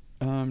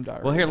 Diarrhea,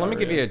 Well, here, let me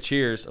give you diarrhea. a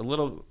cheers. A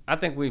little. I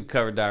think we've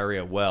covered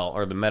diarrhea well,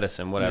 or the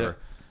medicine, whatever. Yeah.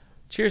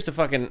 Cheers to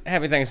fucking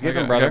happy I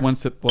Thanksgiving, got brother. one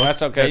sip. Well,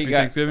 that's okay. Happy You got.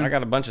 Thanksgiving. I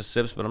got a bunch of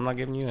sips, but I'm not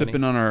giving you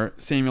Sipping on our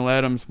Samuel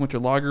Adams Winter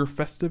Lager,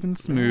 festive and any.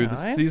 smooth. Yeah,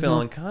 I am Seasonal.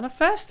 feeling kind of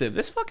festive.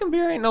 This fucking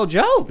beer ain't no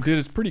joke. Dude,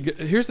 it's pretty good.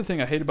 Here's the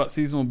thing I hate about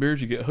seasonal beers: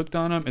 you get hooked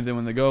on them, and then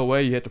when they go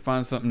away, you have to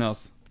find something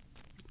else.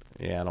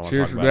 Yeah, I don't want to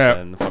Cheers talk to about that.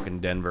 that in the fucking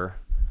Denver.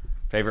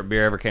 Favorite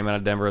beer ever came out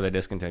of Denver. They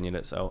discontinued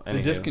it. So They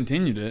anywho,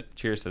 discontinued it.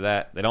 cheers to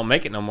that. They don't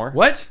make it no more.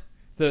 What?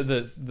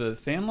 The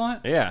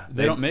Sandlot? Yeah,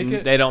 They don't make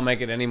it? They don't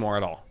make it anymore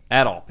at all.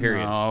 At all.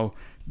 Period. No.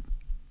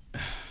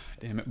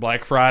 Damn it,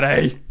 Black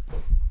Friday.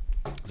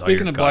 It's all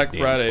Speaking your of Black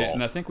goddamn Friday, fault.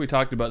 and I think we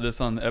talked about this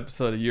on the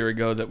episode a year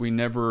ago that we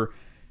never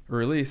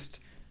released,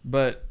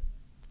 but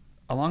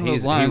along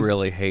those He lines,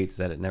 really hates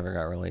that it never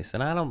got released,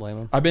 and I don't blame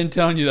him. I've been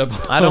telling you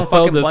that I don't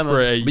fucking this blame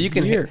for him. a But you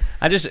can year.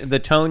 hear. The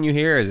tone you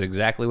hear is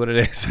exactly what it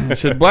is.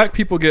 Should black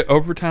people get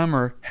overtime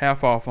or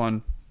half off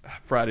on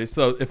Fridays?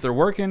 So if they're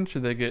working,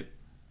 should they get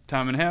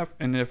time and a half?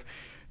 And if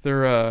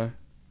they're,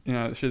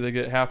 should they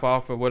get half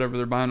off of whatever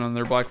they're buying on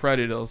their Black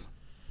Friday deals?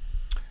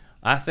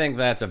 I think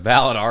that's a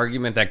valid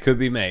argument that could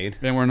be made,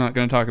 Then we're not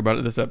going to talk about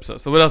it this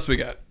episode. So what else we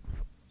got?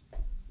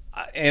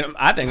 and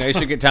I think they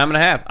should get time and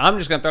a half. I'm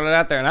just gonna throw it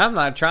out there, and I'm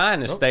not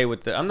trying to stay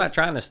with I'm not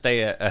trying to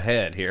stay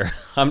ahead here.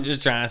 I'm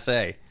just trying to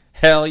say,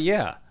 hell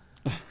yeah.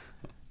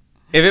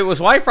 If it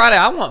was White Friday,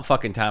 I want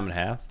fucking time and a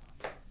half.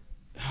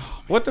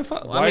 What the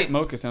fuck? White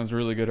mocha sounds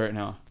really good right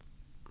now.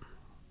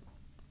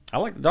 I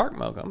like the dark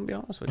mocha. I'm gonna be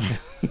honest with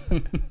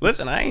you.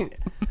 Listen, I ain't.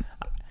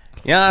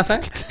 You know what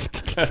I'm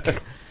saying?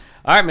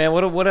 All right, man.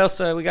 What else?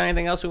 We got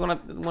anything else we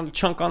want to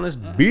chunk on this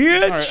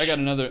bitch? All right, I got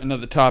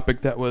another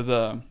topic that was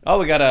Oh,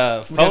 we got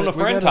a phone a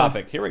friend we got a-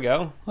 topic. Here we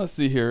go. let's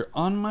see here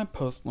on my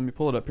post. Let me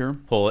pull it up here.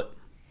 Pull it.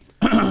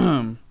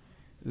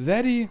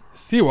 Zaddy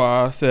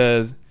Siwa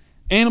says,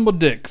 animal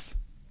dicks.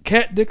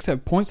 Cat dicks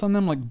have points on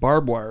them like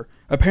barbed wire.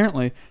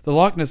 Apparently, the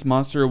Loch Ness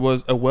Monster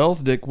was a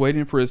whale's dick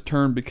waiting for his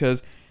turn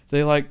because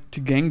they like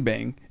to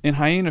gangbang. And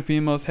hyena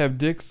females have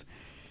dicks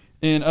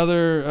in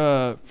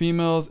other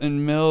females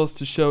and males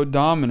to show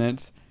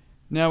dominance.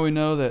 Now we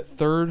know that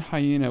third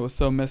hyena was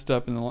so messed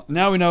up in the.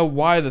 Now we know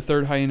why the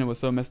third hyena was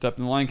so messed up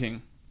in the Lion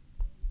King.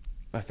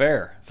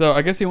 Fair. So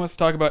I guess he wants to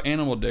talk about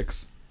animal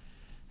dicks.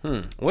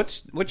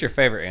 What's your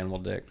favorite animal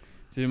dick?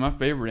 See, my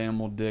favorite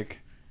animal dick,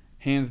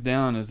 hands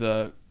down, is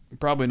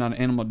probably not an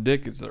animal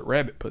dick. It's a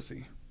rabbit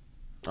pussy.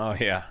 Oh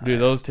yeah, Dude,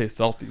 those taste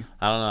salty.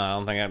 I don't know. I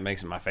don't think that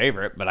makes it my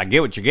favorite, but I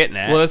get what you're getting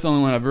at. Well, that's the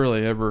only one I've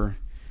really ever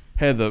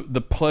had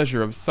the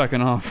pleasure of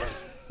sucking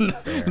off.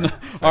 Fair.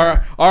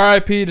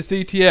 R.I.P. to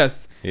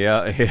CTS.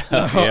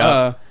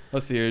 Yeah.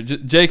 Let's see here.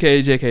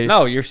 JK.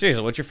 No, you're serious.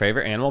 What's your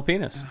favorite animal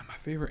penis? My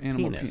favorite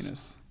animal Penis.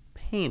 penis.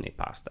 Penis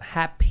pasta.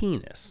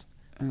 Penis.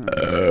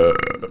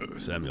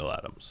 Samuel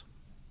Adams.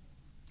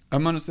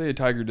 I'm gonna say a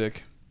tiger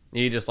dick.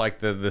 You just like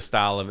the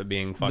style of it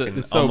being fucking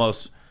it's so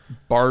almost.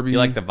 Barbie. You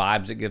like the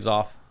vibes it gives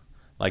off.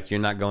 Like you're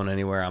not going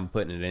anywhere. I'm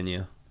putting it in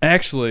you.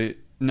 Actually,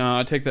 no,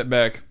 I take that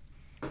back.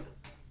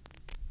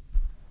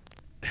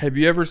 Have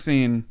you ever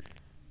seen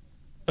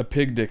a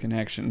pig dick in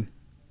action?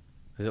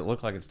 Does it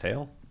look like its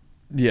tail?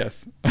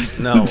 Yes.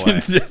 No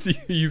way. Yes,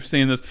 you've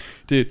seen this.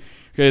 Dude,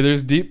 okay,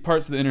 there's deep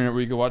parts of the internet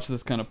where you can watch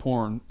this kind of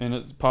porn, and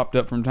it's popped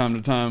up from time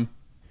to time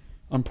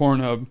on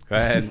Pornhub. Go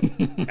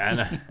ahead. I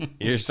know.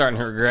 You're starting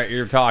to regret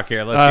your talk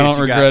here. Let's I see don't what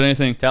you regret got.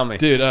 anything. Tell me.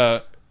 Dude,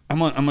 I'm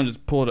gonna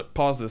just pull it up.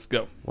 Pause this.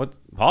 Go. What?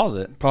 Pause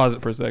it. Pause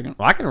it for a second.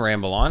 Well, I can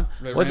ramble on.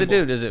 Right, What's it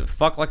ramble. do? Does it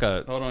fuck like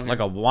Hold on a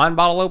here. wine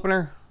bottle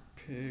opener?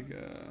 Pig,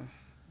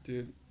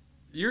 dude.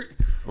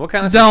 What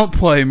kind of Don't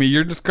play me.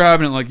 You're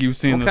describing it like you've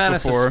seen what this kind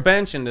before. of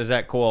suspension does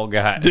that coil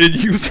got? Did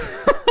you?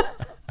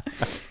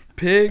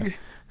 Pig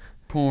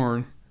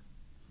porn.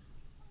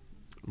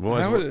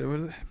 Boys, How we're,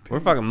 would it- we're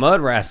fucking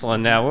mud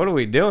wrestling now. What are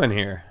we doing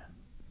here?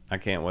 I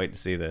can't wait to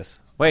see this.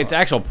 Wait, it's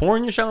actual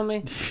porn you're showing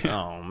me?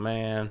 Oh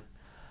man,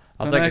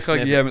 I'll Don't take a act like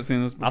snippet. you haven't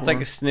seen this before. I'll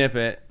take a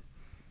snippet,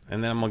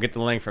 and then I'm gonna get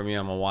the link from you.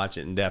 I'm gonna watch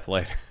it in depth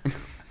later.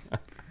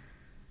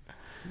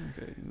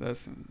 Okay,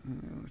 let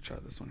me try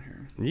this one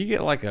here. You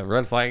get like a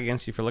red flag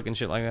against you for looking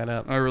shit like that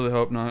up. I really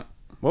hope not.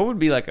 What would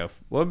be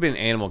an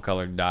animal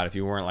colored dot if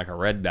you weren't like a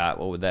red dot?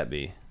 What would that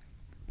be?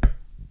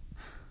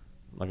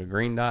 Like a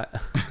green dot?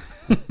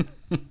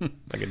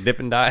 Like a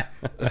dipping dot?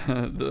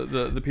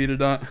 the PETA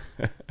dot.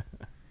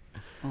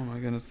 Oh my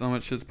goodness, so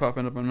much shit's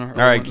popping up on our. All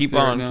right, keep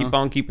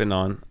on keeping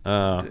on.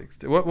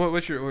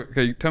 What's your?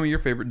 Okay, tell me your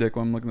favorite dick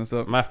while I'm looking this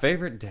up. My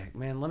favorite dick,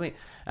 man.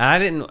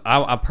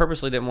 I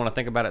purposely didn't want to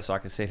think about it so I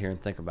could sit here and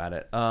think about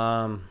it.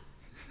 I'm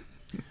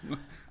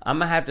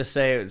gonna have to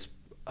say it's.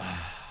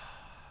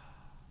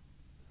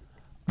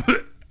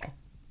 Oh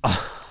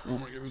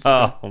my goodness.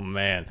 Oh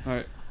man. All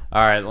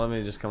All right. Let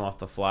me just come off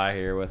the fly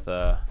here with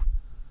I'm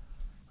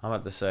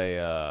about to say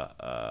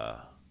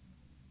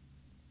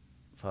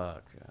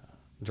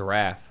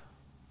giraffe.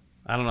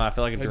 I don't know. I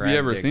feel like a giraffe. Have you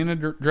ever dick. seen a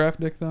giraffe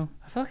dick though?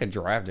 I feel like a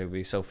giraffe dick would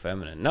be so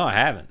feminine. No, I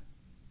haven't.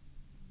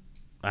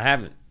 But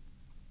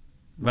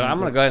I'm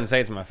gonna go ahead and say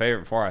it's my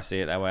favorite before I see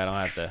it. That way I don't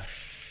have to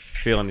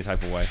feel any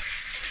type of way.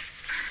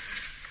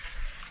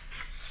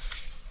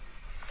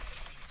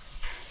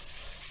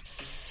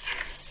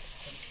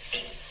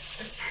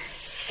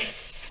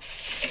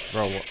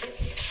 Bro,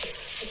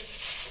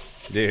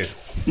 dude.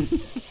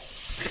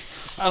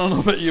 I don't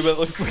know about you, but it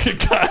looks like a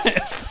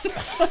guy's.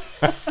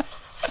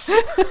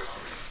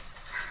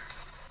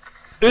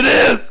 It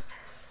is.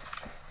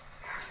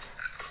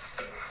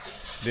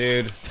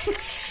 Dude.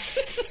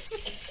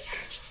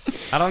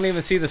 I don't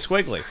even see the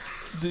squiggly.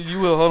 Dude, you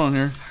will. Hold on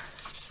here.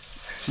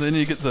 Then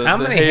you get the How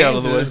the many hay out hands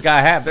of does the way. this guy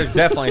have? There's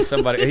definitely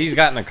somebody. He's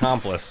got an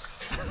accomplice.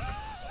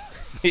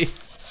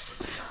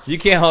 You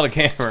can't hold a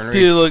camera and read.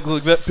 Dude,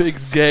 look, that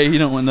pig's gay. He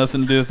don't want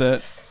nothing to do with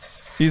that.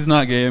 He's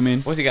not gay, I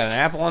mean. What's he got, an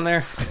apple on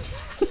there?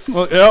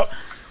 Well, yep.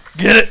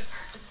 Get it.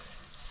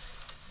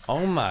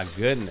 Oh my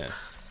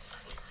goodness.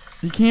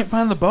 You can't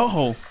find the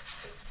butthole.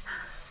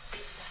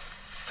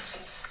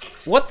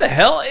 What the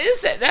hell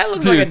is that? That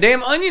looks like a Dude.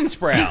 damn onion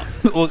sprout.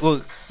 Look,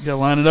 you gotta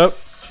line it up.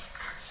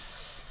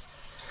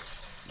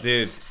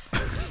 Dude.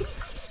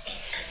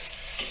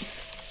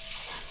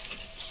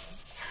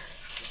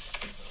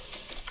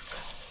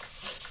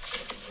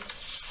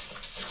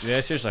 Yeah,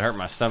 it seriously hurt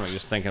my stomach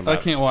just thinking about I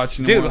it. can't watch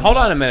anymore. Dude, hold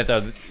on a minute though.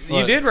 You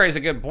What? did raise a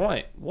good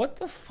point. What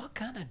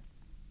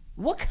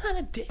kind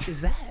of dick is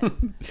that?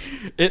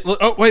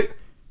 Oh, wait.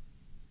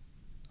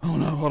 Oh,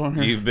 no, hold on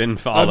here. You've been I've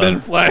followed.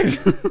 been flagged.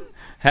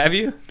 Have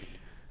you?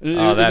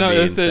 Oh, that'd be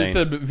it insane.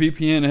 said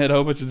VPN. It had a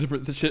whole bunch of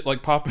different shit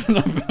like popping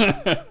up.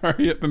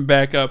 Hurry up and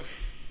back up.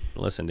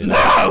 Listen, dude.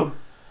 No!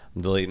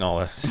 I'm deleting all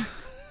this.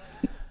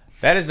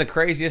 That is the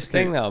craziest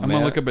thing, though, I'm man.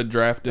 going to look up a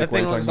draft dick. That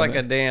thing while you're looks talking like a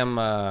about damn,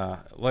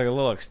 like a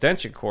little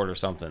extension cord or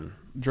something.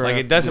 Giraffe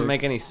Like it doesn't dick.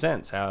 make any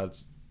sense how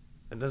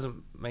it doesn't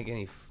make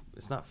any,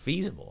 it's not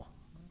feasible.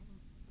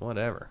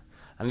 Whatever.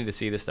 I need to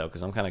see this though,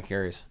 because I'm kind of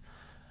curious.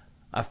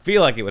 I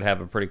feel like it would have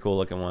a pretty cool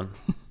looking one.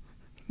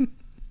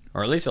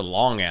 Or at least a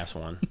long ass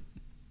one.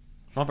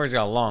 Motherfucker's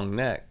got a long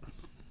neck.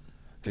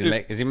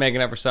 Is he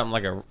making up for something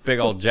like a big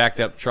old jacked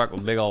up truck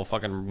with big old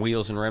fucking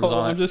wheels and rims Hold on,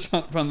 on I'm it? just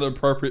trying to find the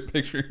appropriate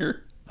picture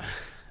here.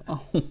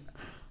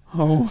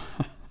 Oh.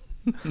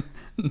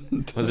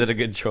 Was it a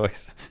good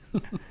choice?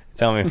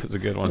 Tell me if it's a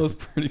good That one. was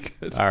pretty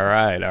good. All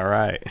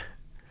right.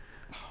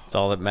 That's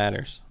all that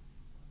matters.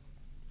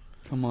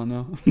 Come on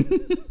now.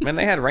 Man,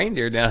 they had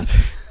reindeer down.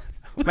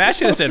 Man, I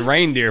should have said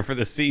reindeer for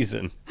the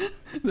season.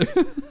 Let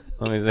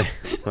me see.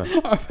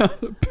 I found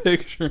a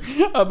picture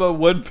of a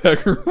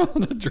woodpecker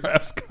on a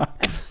giraffe's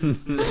cock.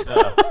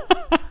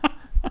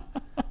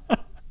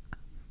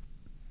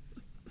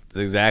 It's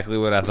exactly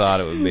what I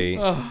thought it would be.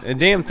 The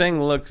damn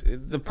thing looks.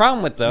 The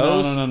problem with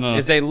those No.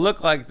 is they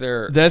look like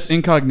they're That's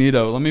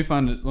incognito. Let me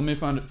find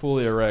it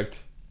fully erect.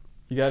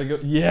 You gotta go.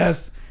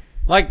 Yes.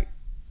 like.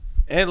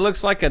 It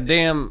looks like a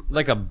damn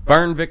like a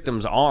burn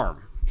victim's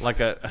arm. Like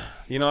a,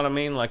 you know what I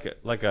mean? Like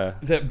a.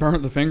 That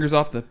burnt the fingers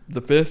off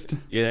the fist.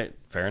 Yeah,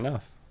 fair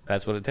enough.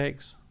 That's what it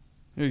takes.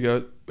 Here you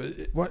go.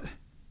 But what?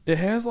 It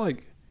has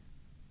like.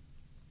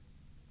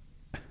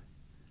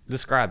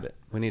 Describe it.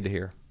 We need to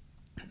hear.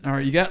 All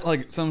right, you got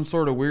like some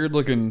sort of weird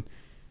looking,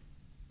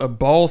 a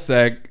ball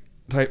sack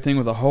type thing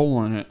with a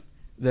hole in it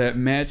that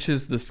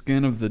matches the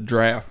skin of the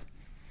giraffe,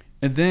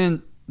 and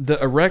then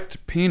the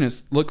erect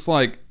penis looks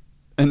like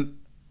a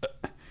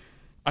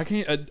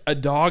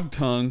dog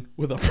tongue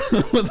with a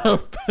with a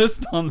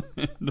fist on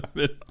the end of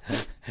it.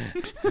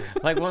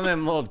 Like one of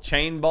them little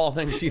chain ball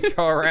things you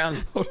throw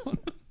around. Hold on.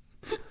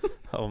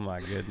 Oh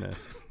my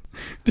goodness.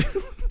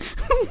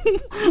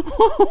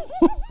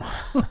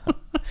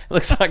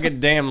 Looks like a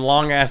damn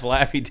long ass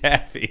Laffy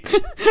Taffy.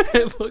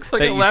 It looks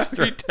like That a you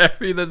Laffy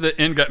Taffy that the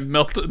end got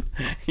melted.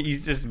 You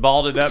just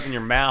balled it up in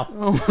your mouth.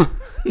 Oh.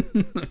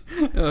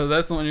 Oh,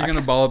 that's the one you're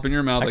gonna ball up in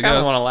your mouth. I kind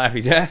of guess. want a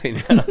Laffy Taffy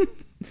now.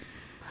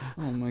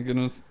 Oh my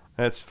goodness.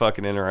 That's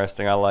fucking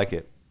interesting. I like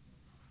it.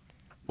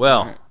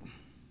 Well,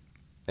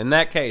 in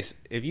that case,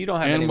 if you don't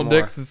have Animal any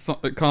more, dicks is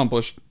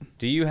accomplished.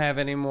 do you have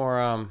any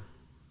more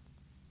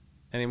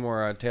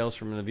tales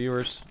from the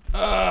viewers?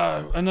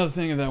 Another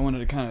thing that I wanted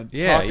to kind of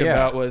Yeah, talk yeah.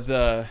 about was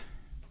I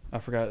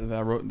forgot that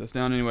I wrote this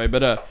down anyway,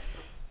 but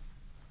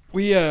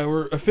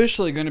we're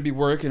officially going to be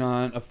working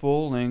on a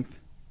full length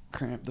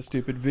Cramp the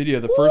Stupid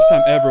video. The first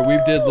time ever.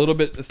 We've did little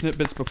bit of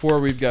snippets before.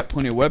 We've got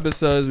plenty of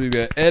webisodes. We've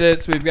got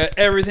edits. We've got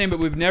everything, but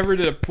we've never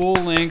did a full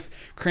length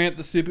Cramp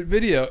the Stupid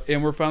video,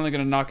 and we're finally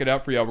going to knock it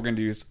out for y'all. We're going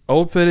to use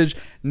old footage,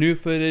 new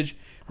footage.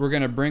 We're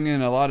going to bring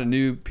in a lot of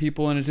new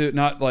people into it,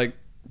 not like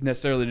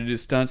necessarily to do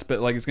stunts, but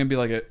like it's going to be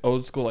like an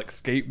old school like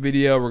skate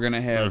video. We're going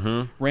to have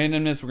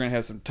randomness. We're going to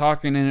have some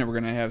talking in it. We're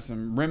going to have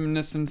some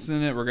reminiscence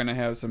in it. We're going to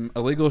have some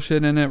illegal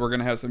shit in it. We're going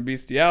to have some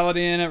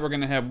bestiality in it. We're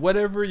going to have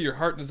whatever your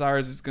heart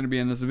desires. It's going to be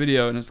in this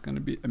video, and it's going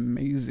to be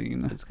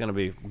amazing. It's going to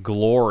be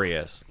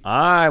glorious.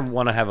 I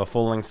want to have a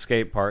full-length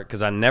skate part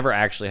because I never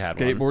actually had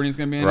one. Skateboarding's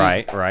going to be in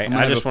it. Right.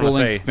 I just want to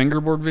say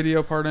fingerboard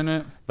video part in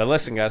it. But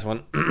listen, guys,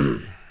 when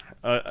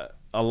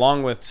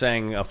along with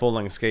saying a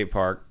full-length skate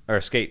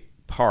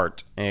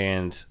part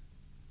and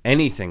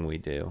anything we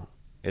do,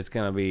 it's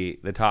going to be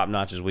the top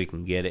notch as we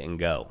can get it and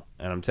go.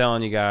 And I'm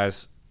telling you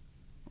guys,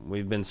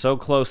 we've been so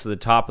close to the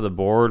top of the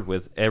board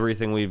with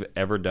everything we've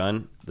ever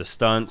done, the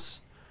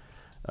stunts.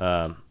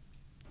 But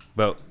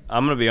I'm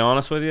going to be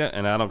honest with you,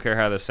 and I don't care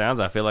how this sounds,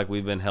 I feel like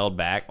we've been held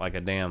back like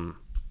a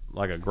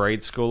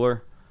grade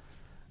schooler.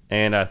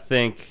 And I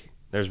think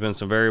there's been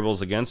some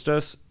variables against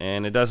us,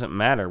 and it doesn't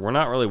matter. We're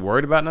not really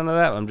worried about none of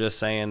that. I'm just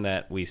saying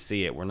that we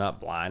see it. We're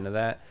not blind to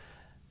that.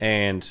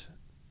 And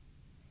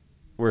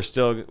we're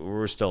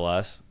still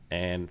us,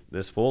 and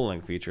this full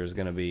length feature is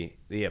going to be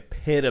the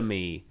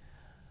epitome.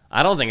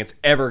 I don't think it's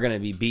ever going to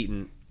be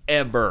beaten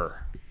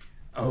ever.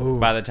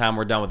 By the time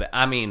we're done with it,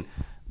 I mean,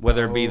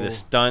 whether it be the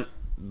stunt,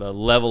 the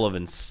level of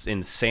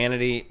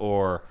insanity,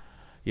 or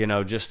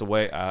just the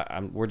way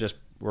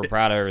we're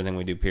proud of everything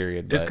we do.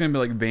 Period. It's going to be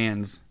like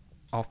Vans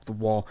off the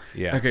wall.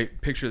 Yeah. Okay,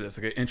 picture this.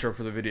 Okay, intro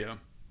for the video.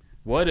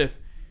 What if?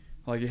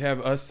 Like, you have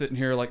us sitting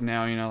here like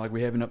now, like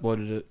we haven't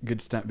uploaded a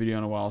good stunt video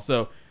in a while.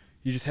 So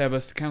you just have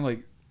us kind of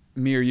like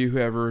me or you,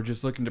 whoever,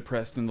 just looking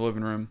depressed in the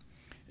living room.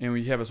 And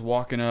we have us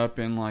walking up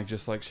and like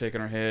just like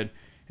shaking our head.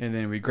 And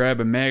then we grab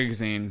a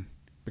magazine,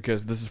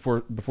 because this is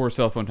before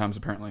cell phone times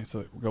apparently.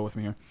 So go with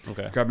me here.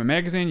 Okay. Grab a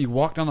magazine, you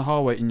walk down the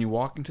hallway and you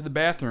walk into the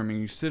bathroom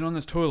and you sit on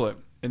this toilet.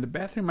 And the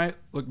bathroom might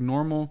look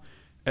normal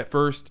at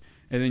first.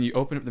 And then you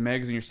open up the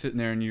magazine, you're sitting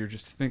there and you're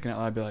just thinking out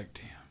loud, be like,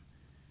 damn.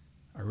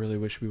 I really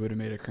wish we would have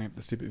made a Cramp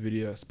the Stupid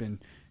video. It's been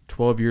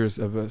 12 years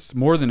of us,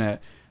 more than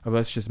that, of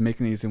us just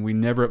making these, and we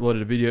never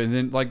uploaded a video. And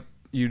then like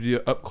you do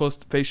an up close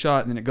face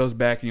shot, and then it goes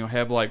back, and you'll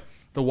have like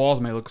the walls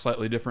may look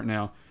slightly different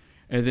now,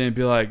 and then it'd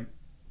be like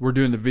we're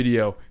doing the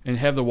video, and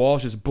have the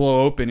walls just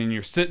blow open, and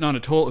you're sitting on a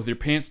toilet with your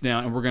pants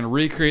down, and we're gonna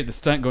recreate the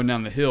stunt going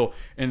down the hill,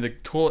 and the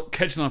toilet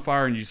catches on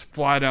fire, and you just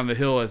fly down the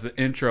hill as the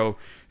intro,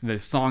 and the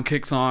song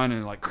kicks on,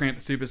 and like Cramp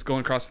the Stupid's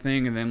going across the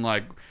thing, and then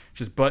like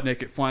just butt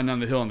naked flying down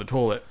the hill in the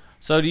toilet.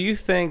 So do you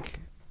think?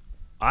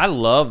 I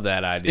love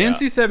that idea.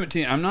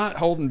 NC-17, I'm not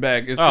holding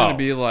back. It's going to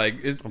be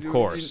like... Of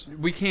course.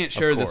 We can't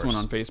share this one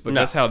on Facebook.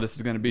 No. That's how this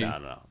is going to be.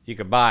 No. You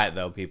could buy it,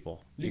 though,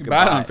 people. You can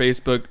buy it on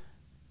Facebook,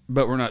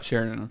 but we're not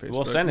sharing it on Facebook.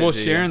 We'll send it We'll to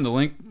you. share the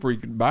link where you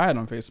can buy it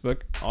on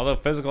Facebook. Although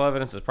physical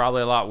evidence is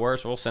probably a lot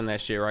worse, we'll send that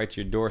shit right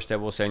to your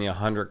doorstep. We'll send you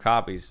 100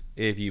 copies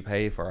if you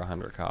pay for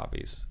 100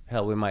 copies.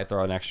 Hell, we might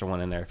throw an extra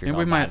one in there if you're And not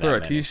we might buying throw a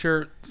that many.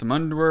 T-shirt, some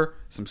underwear,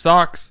 some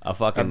socks, A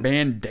fucking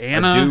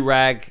bandana. A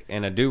do-rag,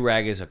 and a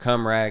do-rag is a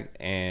cum rag,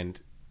 and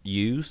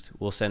used.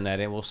 We'll send that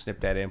in. We'll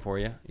snip that in for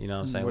you. You know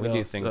what I'm saying? What we do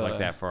else? things like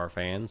that for our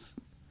fans.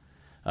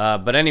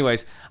 But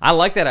anyways, I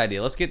like that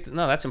idea. Let's get...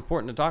 No, that's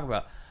important to talk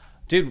about.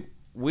 Dude,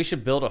 we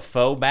should build a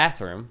faux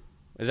bathroom.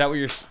 Is that what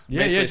you're Yeah,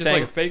 basically just saying?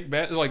 like a fake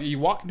bathroom. Like you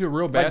walk into a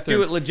real Like, bathroom.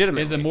 do it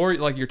legitimately. And the more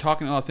like you're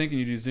talking out thinking,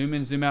 you do zoom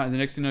in, zoom out, and the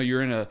next thing you know,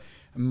 you're in a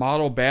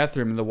model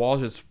bathroom and the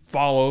walls just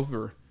fall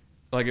over.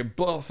 Like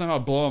somehow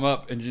blow them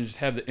up and just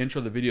have the intro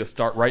of the video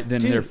start right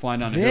then and there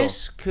flying down the hill.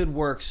 This could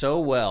work so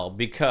well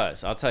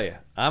because, I'll tell you,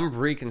 I'm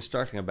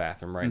reconstructing a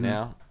bathroom right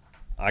now.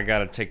 I got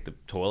to take the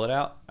toilet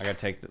out.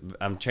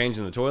 I'm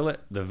changing the toilet.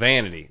 The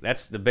vanity,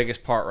 that's the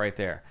biggest part right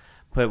there.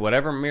 Put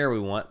whatever mirror we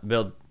want,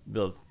 build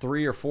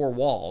 3 or 4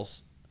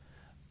 walls,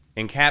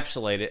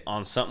 encapsulate it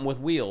on something with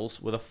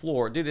wheels, with a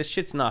floor. Dude, this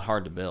shit's not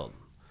hard to build.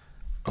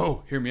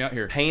 Oh, hear me out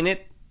here. Paint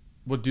it.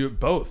 We'll do it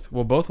both.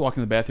 We'll both walk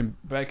in the bathroom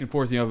back and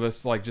forth, of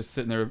us like just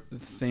sitting there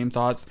with the same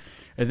thoughts.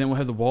 And then we'll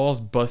have the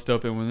walls bust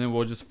open and then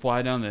we'll just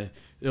fly down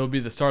it'll be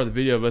the start of the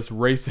video of us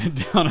racing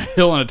down a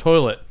hill in a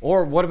toilet.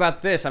 Or what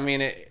about this? I mean,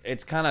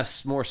 it's kind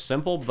of more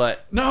simple,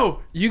 but...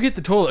 No, you get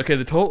the toilet. Okay,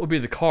 the toilet will be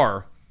the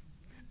car.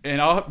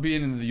 And I'll be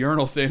in the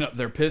urinal standing up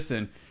there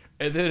pissing.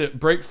 and then it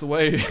breaks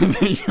away, and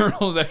the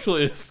urinal is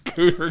actually a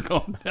scooter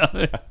going down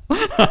it.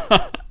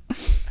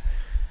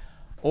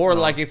 Or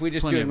like if we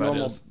just do plenty a of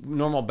ideas.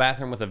 normal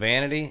bathroom with a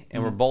vanity,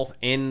 and we're both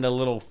in the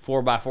little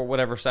 4x4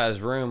 whatever size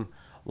room.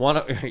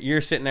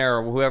 You're sitting there,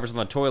 or whoever's on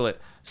the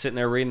toilet sitting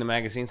there reading the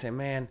magazine, saying,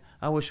 "Man,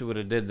 I wish we would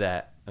have did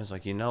that." I was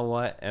like, you know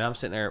what? And I'm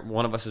sitting there.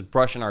 One of us is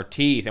brushing our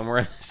teeth, and we're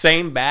in the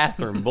same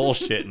bathroom,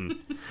 bullshitting,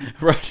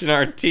 brushing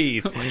our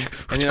teeth.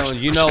 And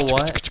you know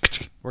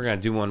what? We're gonna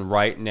do one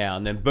right now.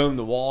 And then boom,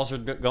 the walls are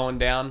going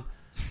down,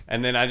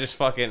 and then I just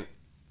fucking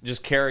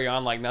just carry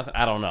on like nothing.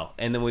 I don't know.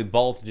 And then we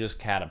both just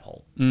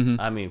catapult. Mm-hmm.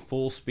 I mean,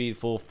 full speed,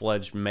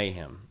 full-fledged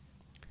mayhem.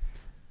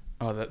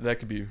 Oh, that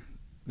could be.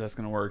 That's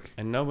gonna work.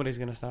 And nobody's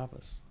going to stop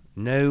us.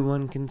 No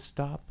one can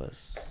stop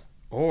us.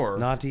 Or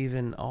Not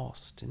even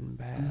Austin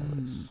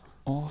Powers.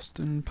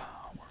 Austin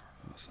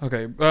Powers.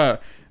 Okay.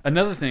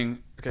 Another thing.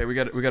 Okay, we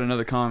got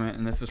another comment,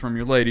 and this is from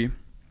your lady.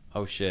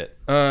 Oh, shit.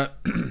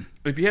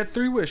 If you had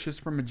 3 wishes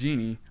from a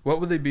genie, what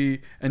would they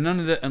be? And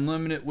none of that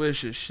unlimited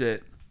wishes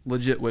shit.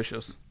 Legit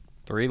wishes.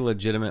 3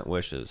 legitimate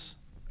wishes.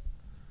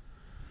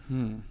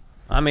 Hmm.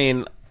 I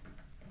mean,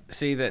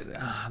 see, that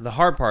the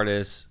hard part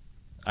is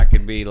I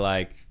could be,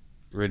 like,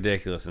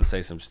 ridiculous and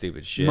say some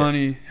stupid shit.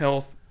 Money,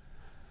 health,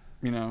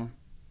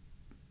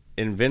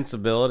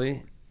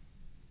 Invincibility.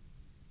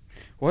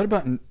 What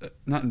about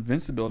not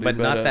invincibility, But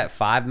not that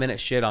 5-minute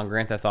shit on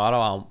Grand Theft Auto.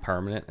 I'll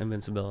permanent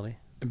invincibility.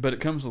 But it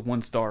comes with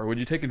 1 star. Would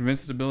you take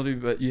invincibility,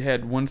 but you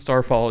had 1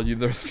 star follow you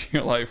the rest of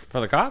your life?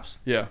 For the cops?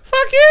 Yeah.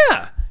 Fuck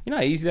yeah! You know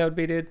how easy that would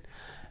be, dude?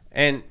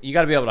 And you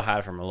got to be able to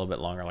hide from them a little bit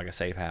longer, like a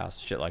safe house,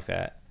 shit like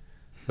that.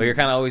 But you're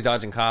kind of always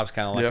dodging cops,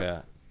 kind of like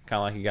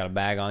you got a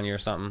bag on you or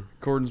something.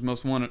 Gordon's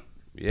Most Wanted.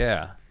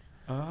 Yeah.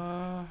 Dude,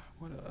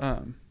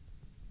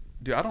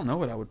 I don't know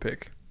what I would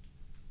pick.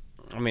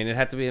 I mean, it'd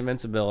have to be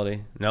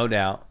invincibility, no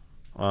doubt.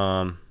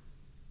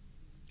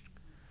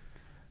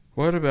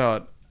 What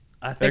about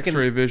I think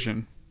X-ray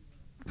vision?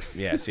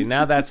 Yeah, see,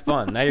 now that's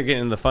fun. Now you're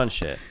getting into the fun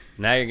shit.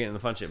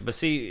 But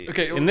see,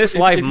 Okay, in this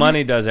if life, you-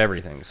 money does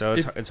everything. So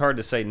it's hard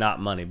to say not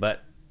money,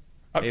 but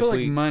I if feel like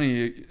we- money.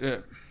 you can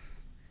That's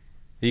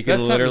something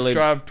to literally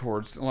strive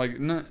towards. Like,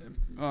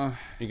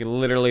 you can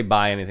literally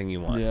buy anything you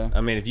want. Yeah.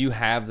 I mean, if you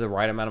have the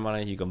right amount of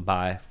money, you can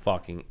buy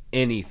fucking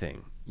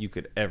anything you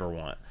could ever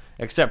want,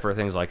 except for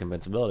things like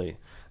invincibility.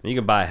 And you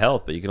can buy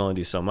health, but you can only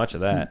do so much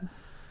of that.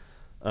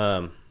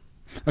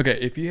 okay,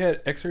 if you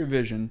had X-ray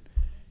vision,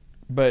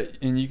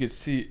 and you could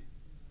see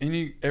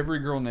every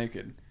girl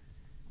naked,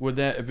 would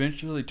that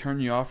eventually turn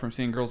you off from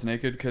seeing girls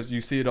naked because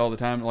you see it all the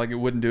time? Like, it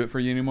wouldn't do it for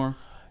you anymore?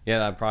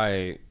 Yeah, I'd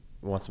probably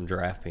want some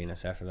giraffe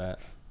penis after that.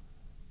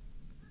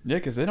 Yeah,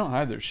 because they don't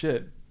hide their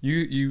shit.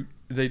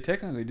 They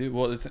technically do.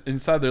 Well, it's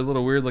inside their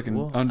little weird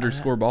looking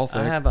underscore ball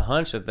sack. I have a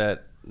hunch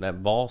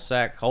that ball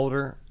sack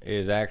holder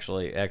is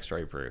actually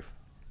X-ray proof.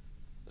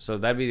 So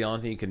that'd be the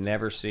only thing you could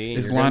never see.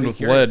 It's You're gonna lined be with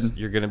curious. lead.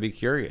 You're going to be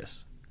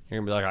curious. You're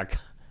going to be like,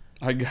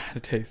 I gotta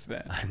taste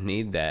that. I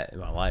need that in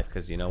my life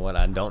because you know what?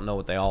 I don't know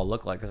what they all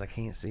look like because I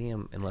can't see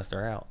them unless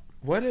they're out.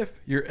 What if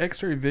your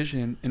X-ray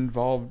vision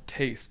involved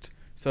taste?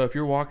 So if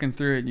you're walking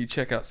through it and you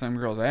check out some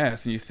girl's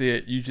ass and you see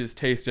it, you just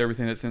taste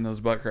everything that's in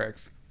those butt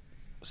cracks.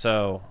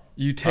 So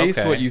You taste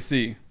okay. what you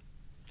see.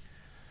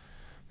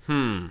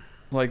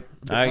 Like,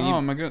 you-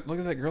 oh my god, look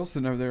at that girl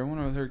sitting over there. I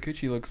wonder what her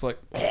coochie looks like.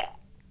 a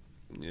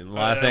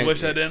lot of I wish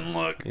things, I didn't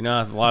look. You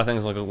know, a lot of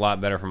things look a lot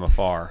better from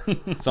afar.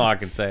 That's all I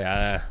can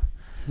say.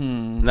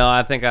 No,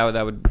 I think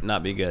that would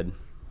not be good.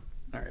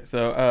 All right,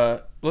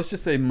 so let's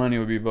just say money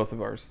would be both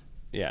of ours.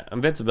 Yeah,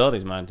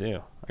 invincibility's mine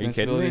too. Are you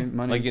kidding me? Invincibility,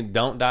 money. Like you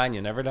don't die and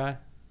you never die?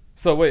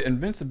 So wait,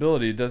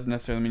 invincibility doesn't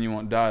necessarily mean you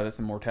won't die. That's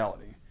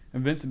immortality.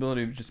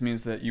 Invincibility just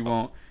means that you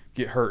won't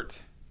get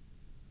hurt.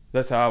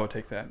 That's how I would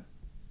take that.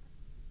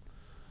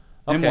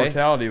 Okay.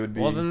 Immortality would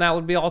be. Well, then that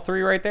would be all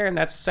 3 right there, and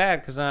that's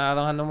sad because I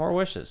don't have no more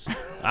wishes.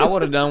 I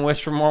would have done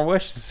wish for more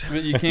wishes.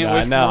 But you can't No,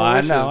 wish for more I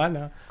wishes.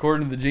 know.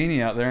 According to the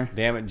genie out there.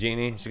 Damn it,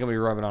 Jeannie. She's going to be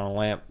rubbing on a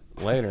lamp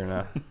later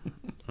now.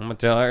 I'm going to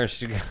tell her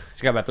she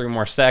got about 3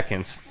 more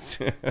seconds.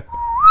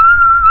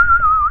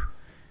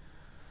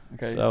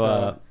 Okay.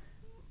 So,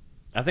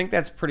 I think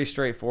that's pretty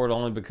straightforward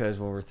only because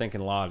when we're thinking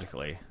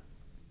logically,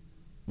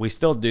 we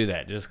still do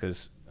that just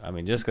because I'm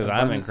in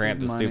Abundance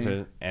cramped of and money.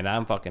 stupid and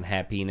I'm fucking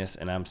happiness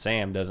and I'm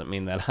Sam doesn't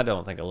mean that I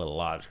don't think a little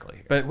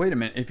logically. But wait a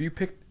minute. If you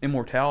picked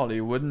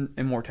immortality, wouldn't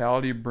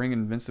immortality bring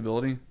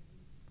invincibility?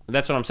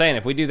 That's what I'm saying.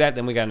 If we do that,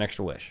 then we got an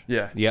extra wish.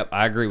 Yeah. Yep,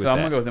 I agree with So I'm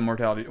that. gonna go with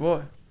immortality.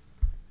 Well,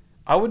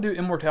 I would do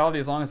immortality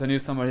as long as I knew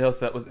somebody else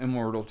that was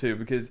immortal too.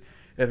 Because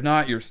if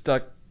not, you're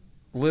stuck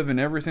living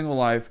every single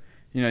life.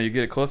 You know, you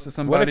get close to What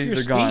somebody, if your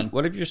they're gone.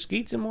 What if your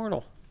Skeet's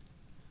immortal?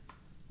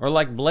 Or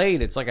like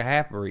Blade, it's like a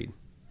half breed.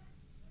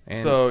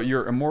 And So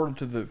you're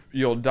immortal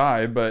you'll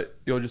die, but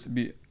you'll just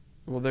be.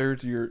 Well,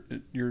 there's your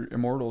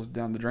immortals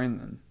down the drain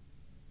then.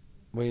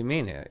 what do you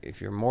mean? If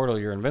you're immortal,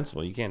 you're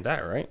invincible. You can't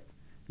die, right?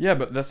 Yeah,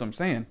 but that's what I'm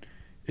saying.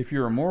 If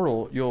you're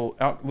immortal, you'll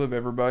outlive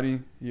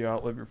everybody. You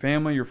outlive your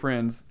family, your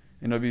friends,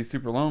 and it'll be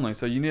super lonely.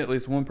 So you need at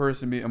least one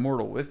person to be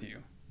immortal with you.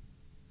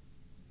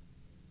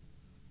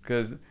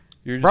 Because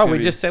You're just Bro, gonna we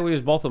be- just said we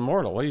was both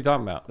immortal. What are you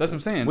talking about? That's what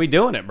I'm saying. We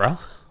doing it, bro.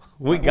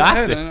 We Well, got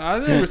hey, this. then, I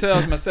never said that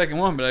was my second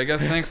one, but I guess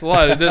thanks a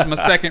lot. It is my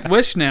second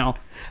wish now.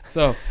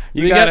 So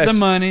You we got got the us-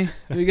 money.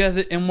 We got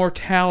the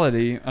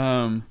immortality.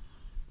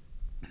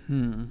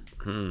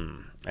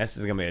 This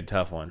is gonna be a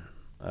tough one.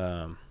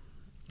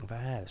 If I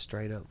had a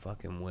straight up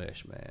fucking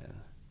wish, man.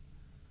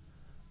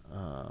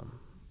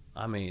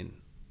 I mean,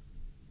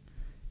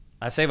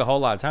 I'd save a whole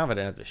lot of time if I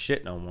didn't have to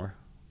shit no more.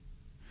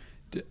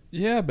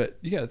 Yeah, but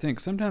you got to think.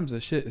 Sometimes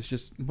the shit is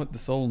just what the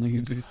soul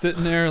needs. He's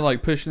sitting there,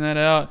 like, pushing that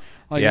out.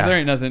 Like, Yeah. there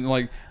ain't nothing.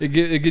 Like, it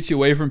gets you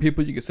away from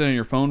people. You can sit on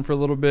your phone for a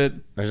little bit.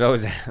 There's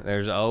always a It's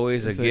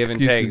an give and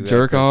excuse take. to there,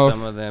 jerk 'cause off.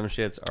 Some of them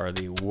shits are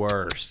the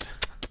worst.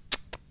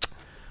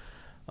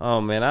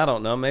 Oh man, I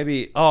don't know.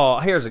 Maybe. Oh,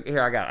 here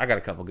I got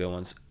a couple good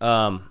ones.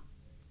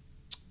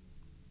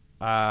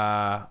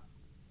 I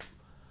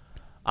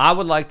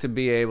would like to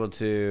be able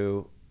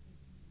to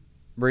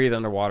breathe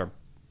underwater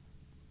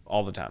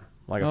all the time,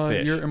 like a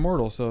fish. You're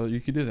immortal, so you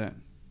could do that.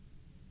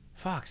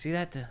 Fuck, see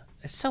that?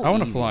 It's so I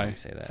want to easy when fly. you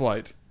say that.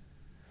 Flight.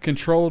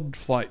 Controlled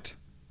flight.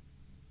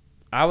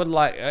 I would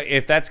like,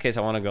 if that's the case,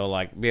 I want to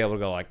go be able to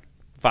go like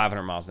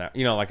 500 miles an hour.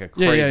 You know, like a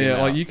crazy. Yeah.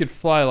 amount. Like, you could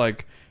fly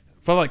like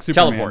Superman.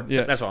 Teleport.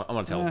 Yeah. That's what I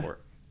want to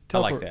teleport. I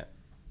teleport. like that.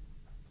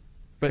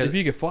 But 'Cause- if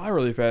you could fly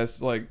really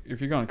fast, like, if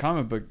you're going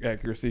comic book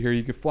accuracy here,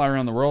 you could fly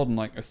around the world in,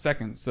 like, a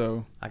second,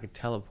 so... I could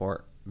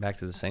teleport back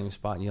to the same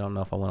spot, and you don't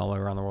know if I went all the way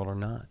around the world or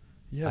not.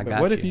 Yeah, I but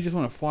got what if you. you just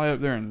want to fly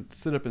up there and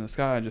sit up in the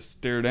sky and just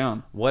stare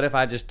down? What if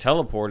I just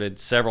teleported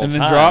several And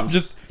then times? drop,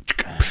 just...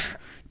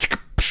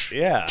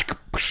 Yeah.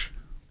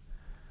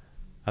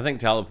 I think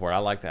teleport. I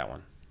like that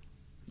one.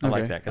 I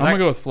like that. I'm going to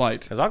go with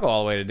flight. Because I'll go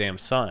all the way to damn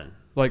sun.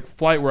 Like,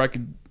 flight where I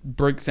could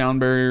break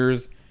sound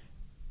barriers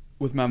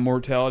with my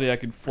mortality. I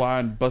could fly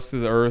and bust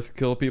through the earth,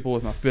 kill people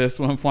with my fists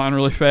when I'm flying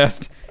really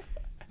fast.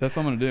 That's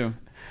what I'm going to do.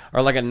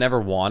 Or like a never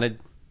wanted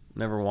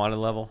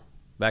level.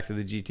 Back to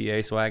the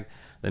GTA swag.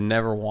 The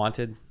never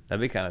wanted.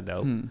 That'd be kind of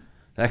dope.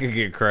 That could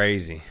get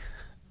crazy.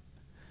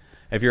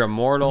 If you're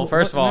immortal,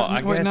 first of all,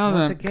 I guess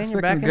once again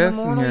you're back in the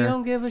immortal. You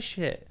don't give a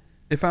shit.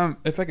 If I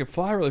could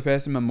fly really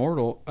fast and I'm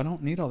immortal, I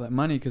don't need all that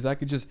money because I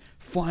could just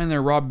fly in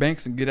there, rob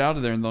banks, and get out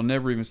of there, and they'll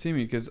never even see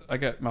me because I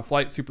got my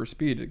flight super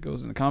speed. It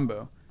goes in the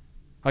combo.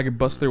 I could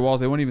bust through walls;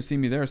 they won't even see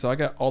me there. So I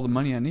got all the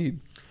money I need.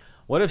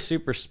 What if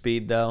super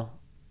speed though,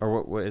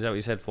 or what is that what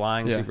you said?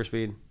 Flying Yeah. super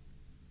speed.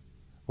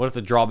 What if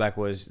the drawback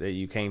was that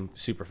you came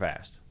super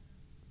fast?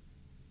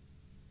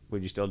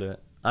 Would you still do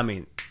it? I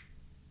mean,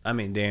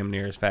 damn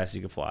near as fast as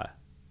you could fly.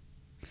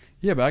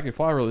 Yeah, but I could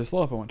fly really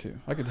slow if I want to.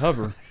 I could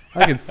hover.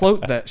 I could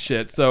float that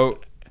shit. So,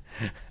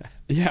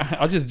 yeah,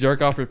 I'll just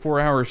jerk off for 4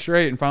 hours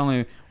straight, and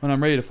finally, when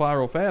I'm ready to fly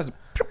real fast,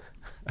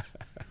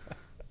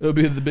 it'll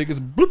be the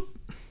biggest bloop.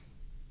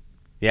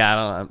 Yeah,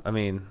 I don't. I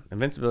mean,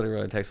 invincibility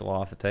really takes a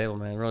lot off the table,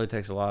 man. It really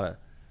takes a lot of,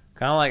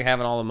 kind of like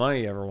having all the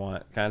money you ever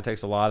want. Kind of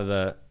takes a lot of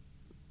the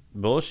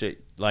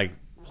bullshit, like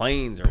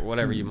planes or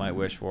whatever you might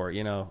wish for.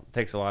 You know,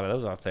 takes a lot of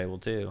those off the table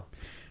too.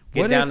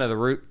 Get What down to the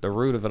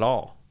root of it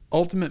all.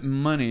 Ultimate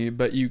money,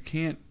 but you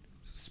can't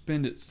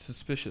spend it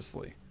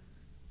suspiciously.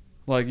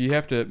 Like, you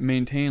have to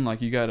maintain,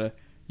 like, you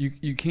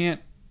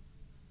can't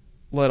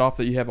let off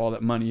that you have all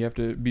that money. You have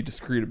to be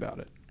discreet about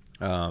it.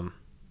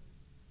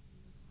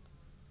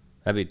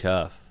 That'd be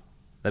tough.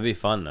 That'd be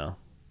fun though.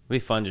 It'd be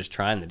fun just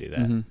trying to do that.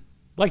 Mhm.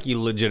 Like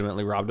you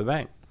legitimately robbed a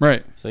bank.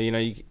 Right. So you know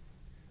you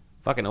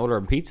fucking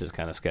ordering pizza is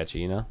kind of sketchy,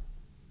 you know.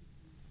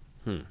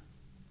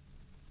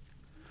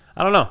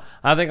 I don't know.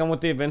 I think I'm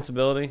with the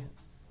invincibility,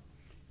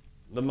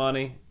 the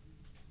money,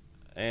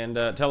 and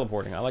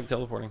teleporting. I like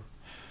teleporting.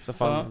 It's a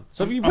fun one.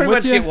 So you I'm pretty with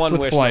much you get one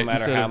with wish flight no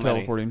matter instead how of many.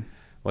 teleporting.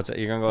 What's that?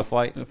 You're gonna go with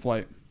flight?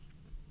 Flight.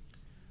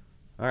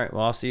 All right.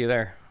 Well, I'll see you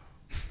there.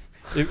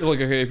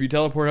 If you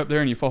teleport up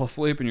there and you fall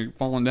asleep and you're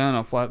falling down,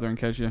 I'll fly up there and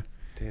catch you.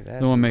 Dude, that's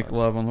Then we'll the make most-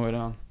 love on the way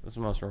down. That's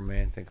the most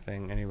romantic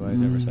thing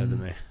anybody's ever said to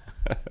me.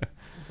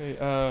 Okay,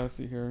 let's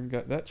see here.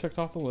 Got that checked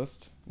off the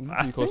list. We're I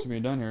pretty close think- to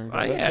being done here.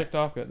 Got that yeah. checked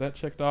off. Got that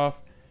checked off.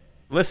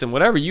 Listen,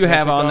 whatever you That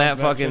have checked on off, that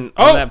that fucking checked-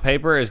 on Oh! that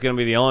paper is going to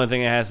be the only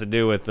thing it has to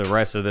do with the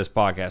rest of this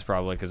podcast,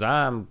 probably, because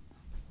I'm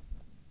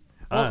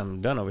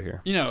done over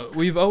here. You know,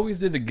 we've always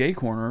did the gay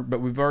corner,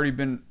 but we've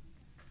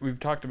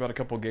talked about a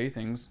couple gay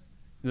things.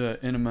 The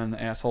enema and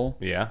the asshole.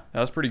 Yeah, That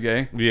was pretty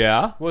gay.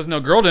 yeah. Was no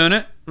girl doing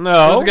it.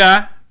 No, It was a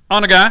guy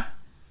on a guy.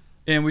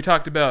 And we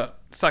talked about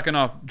sucking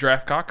off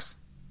draft cocks.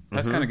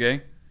 That's kind of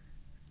gay.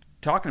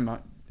 Talking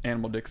about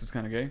animal dicks is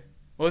kind of gay.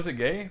 Well, is it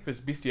gay? If it's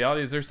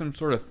bestiality, is there some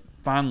sort of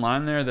fine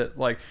line there that,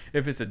 like,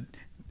 if it's an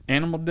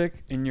animal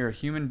dick and you're a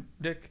human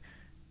dick,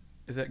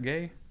 is that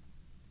gay?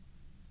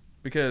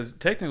 Because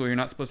technically you're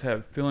not supposed to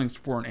have feelings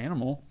for an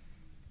animal.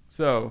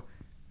 So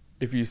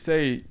if you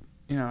say,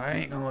 you know, I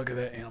ain't going to look at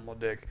that animal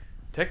dick,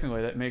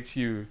 technically that makes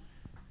you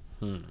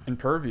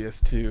impervious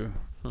to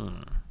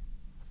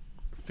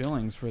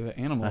feelings for the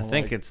animal. I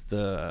think like, it's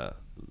the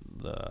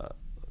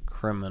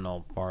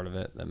criminal part of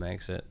it that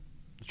makes it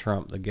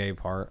trump the gay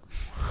part.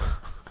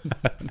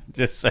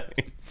 Just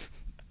saying.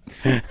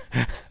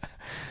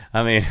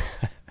 I mean,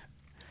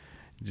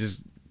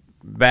 just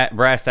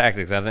brass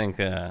tactics. I think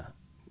they're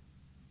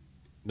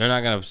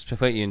not going to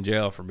put you in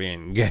jail for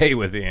being gay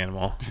with the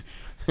animal.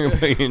 They're going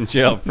to put you in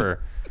jail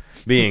for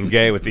being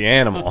gay with the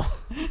animal.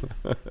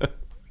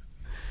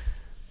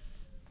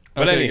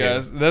 But okay, anywho.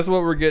 guys, that's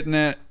what we're getting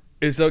at.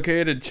 It's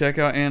okay to check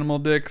out animal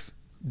dicks.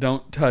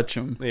 Don't touch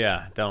them.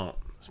 Yeah, don't.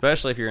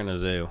 Especially if you're in a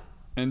zoo.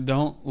 And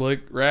don't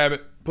lick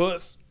rabbit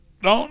puss.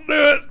 Don't do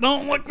it.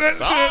 Don't lick that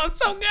shit. It's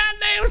so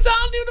goddamn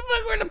salty. The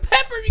fuck where the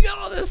pepper you got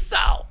all this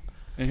salt?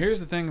 And here's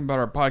the thing about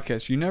our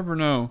podcast. You never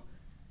know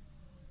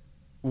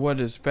what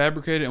is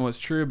fabricated and what's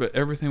true, but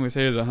everything we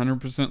say is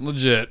 100%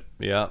 legit.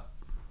 Yep.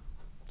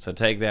 So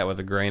take that with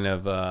a grain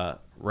of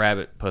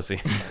rabbit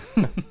pussy.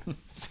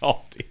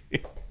 Salty. You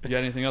got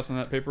anything else on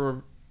that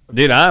paper?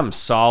 Dude, I'm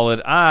solid.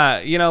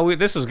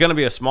 This was going to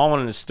be a small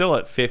one, and it's still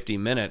at 50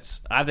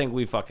 minutes. I think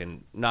we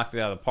fucking knocked it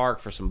out of the park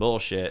for some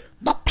bullshit.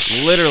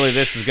 Literally,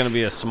 this is going to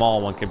be a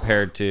small one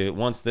compared to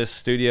once this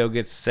studio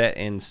gets set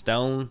in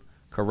stone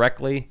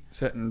correctly.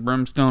 Setting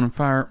brimstone and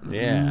fire.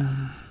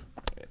 Yeah.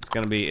 It's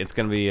going to be,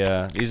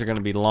 these are going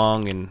to be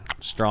long and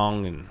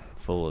strong and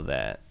full of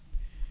that.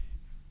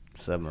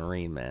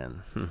 Submarine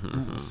man.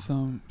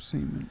 Some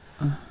semen.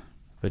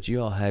 But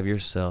you all have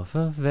yourself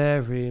a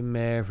very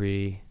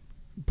merry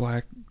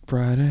Black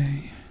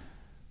Friday.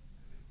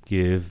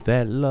 give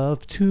that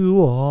love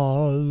to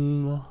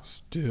all.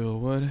 Still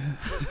what?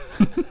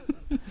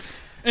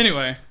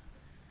 Anyway.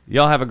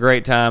 Y'all have a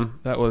great time.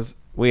 That was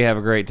We have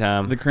a great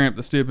time. The Cramp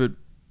the Stupid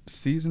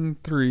Season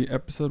 3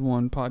 Episode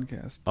 1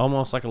 podcast.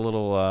 Almost like a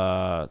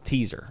little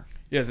teaser.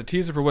 Yeah, it's a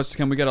teaser for what's to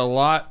come. We got a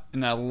lot,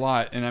 and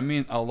I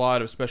mean a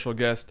lot of special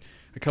guests,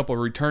 a couple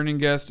of returning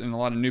guests, and a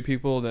lot of new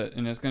people,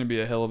 and it's going to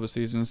be a hell of a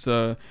season.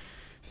 So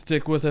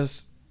stick with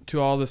us, to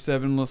all the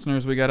 7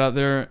 listeners we got out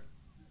there,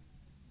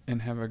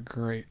 and have a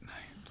great night.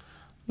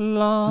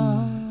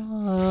 Love.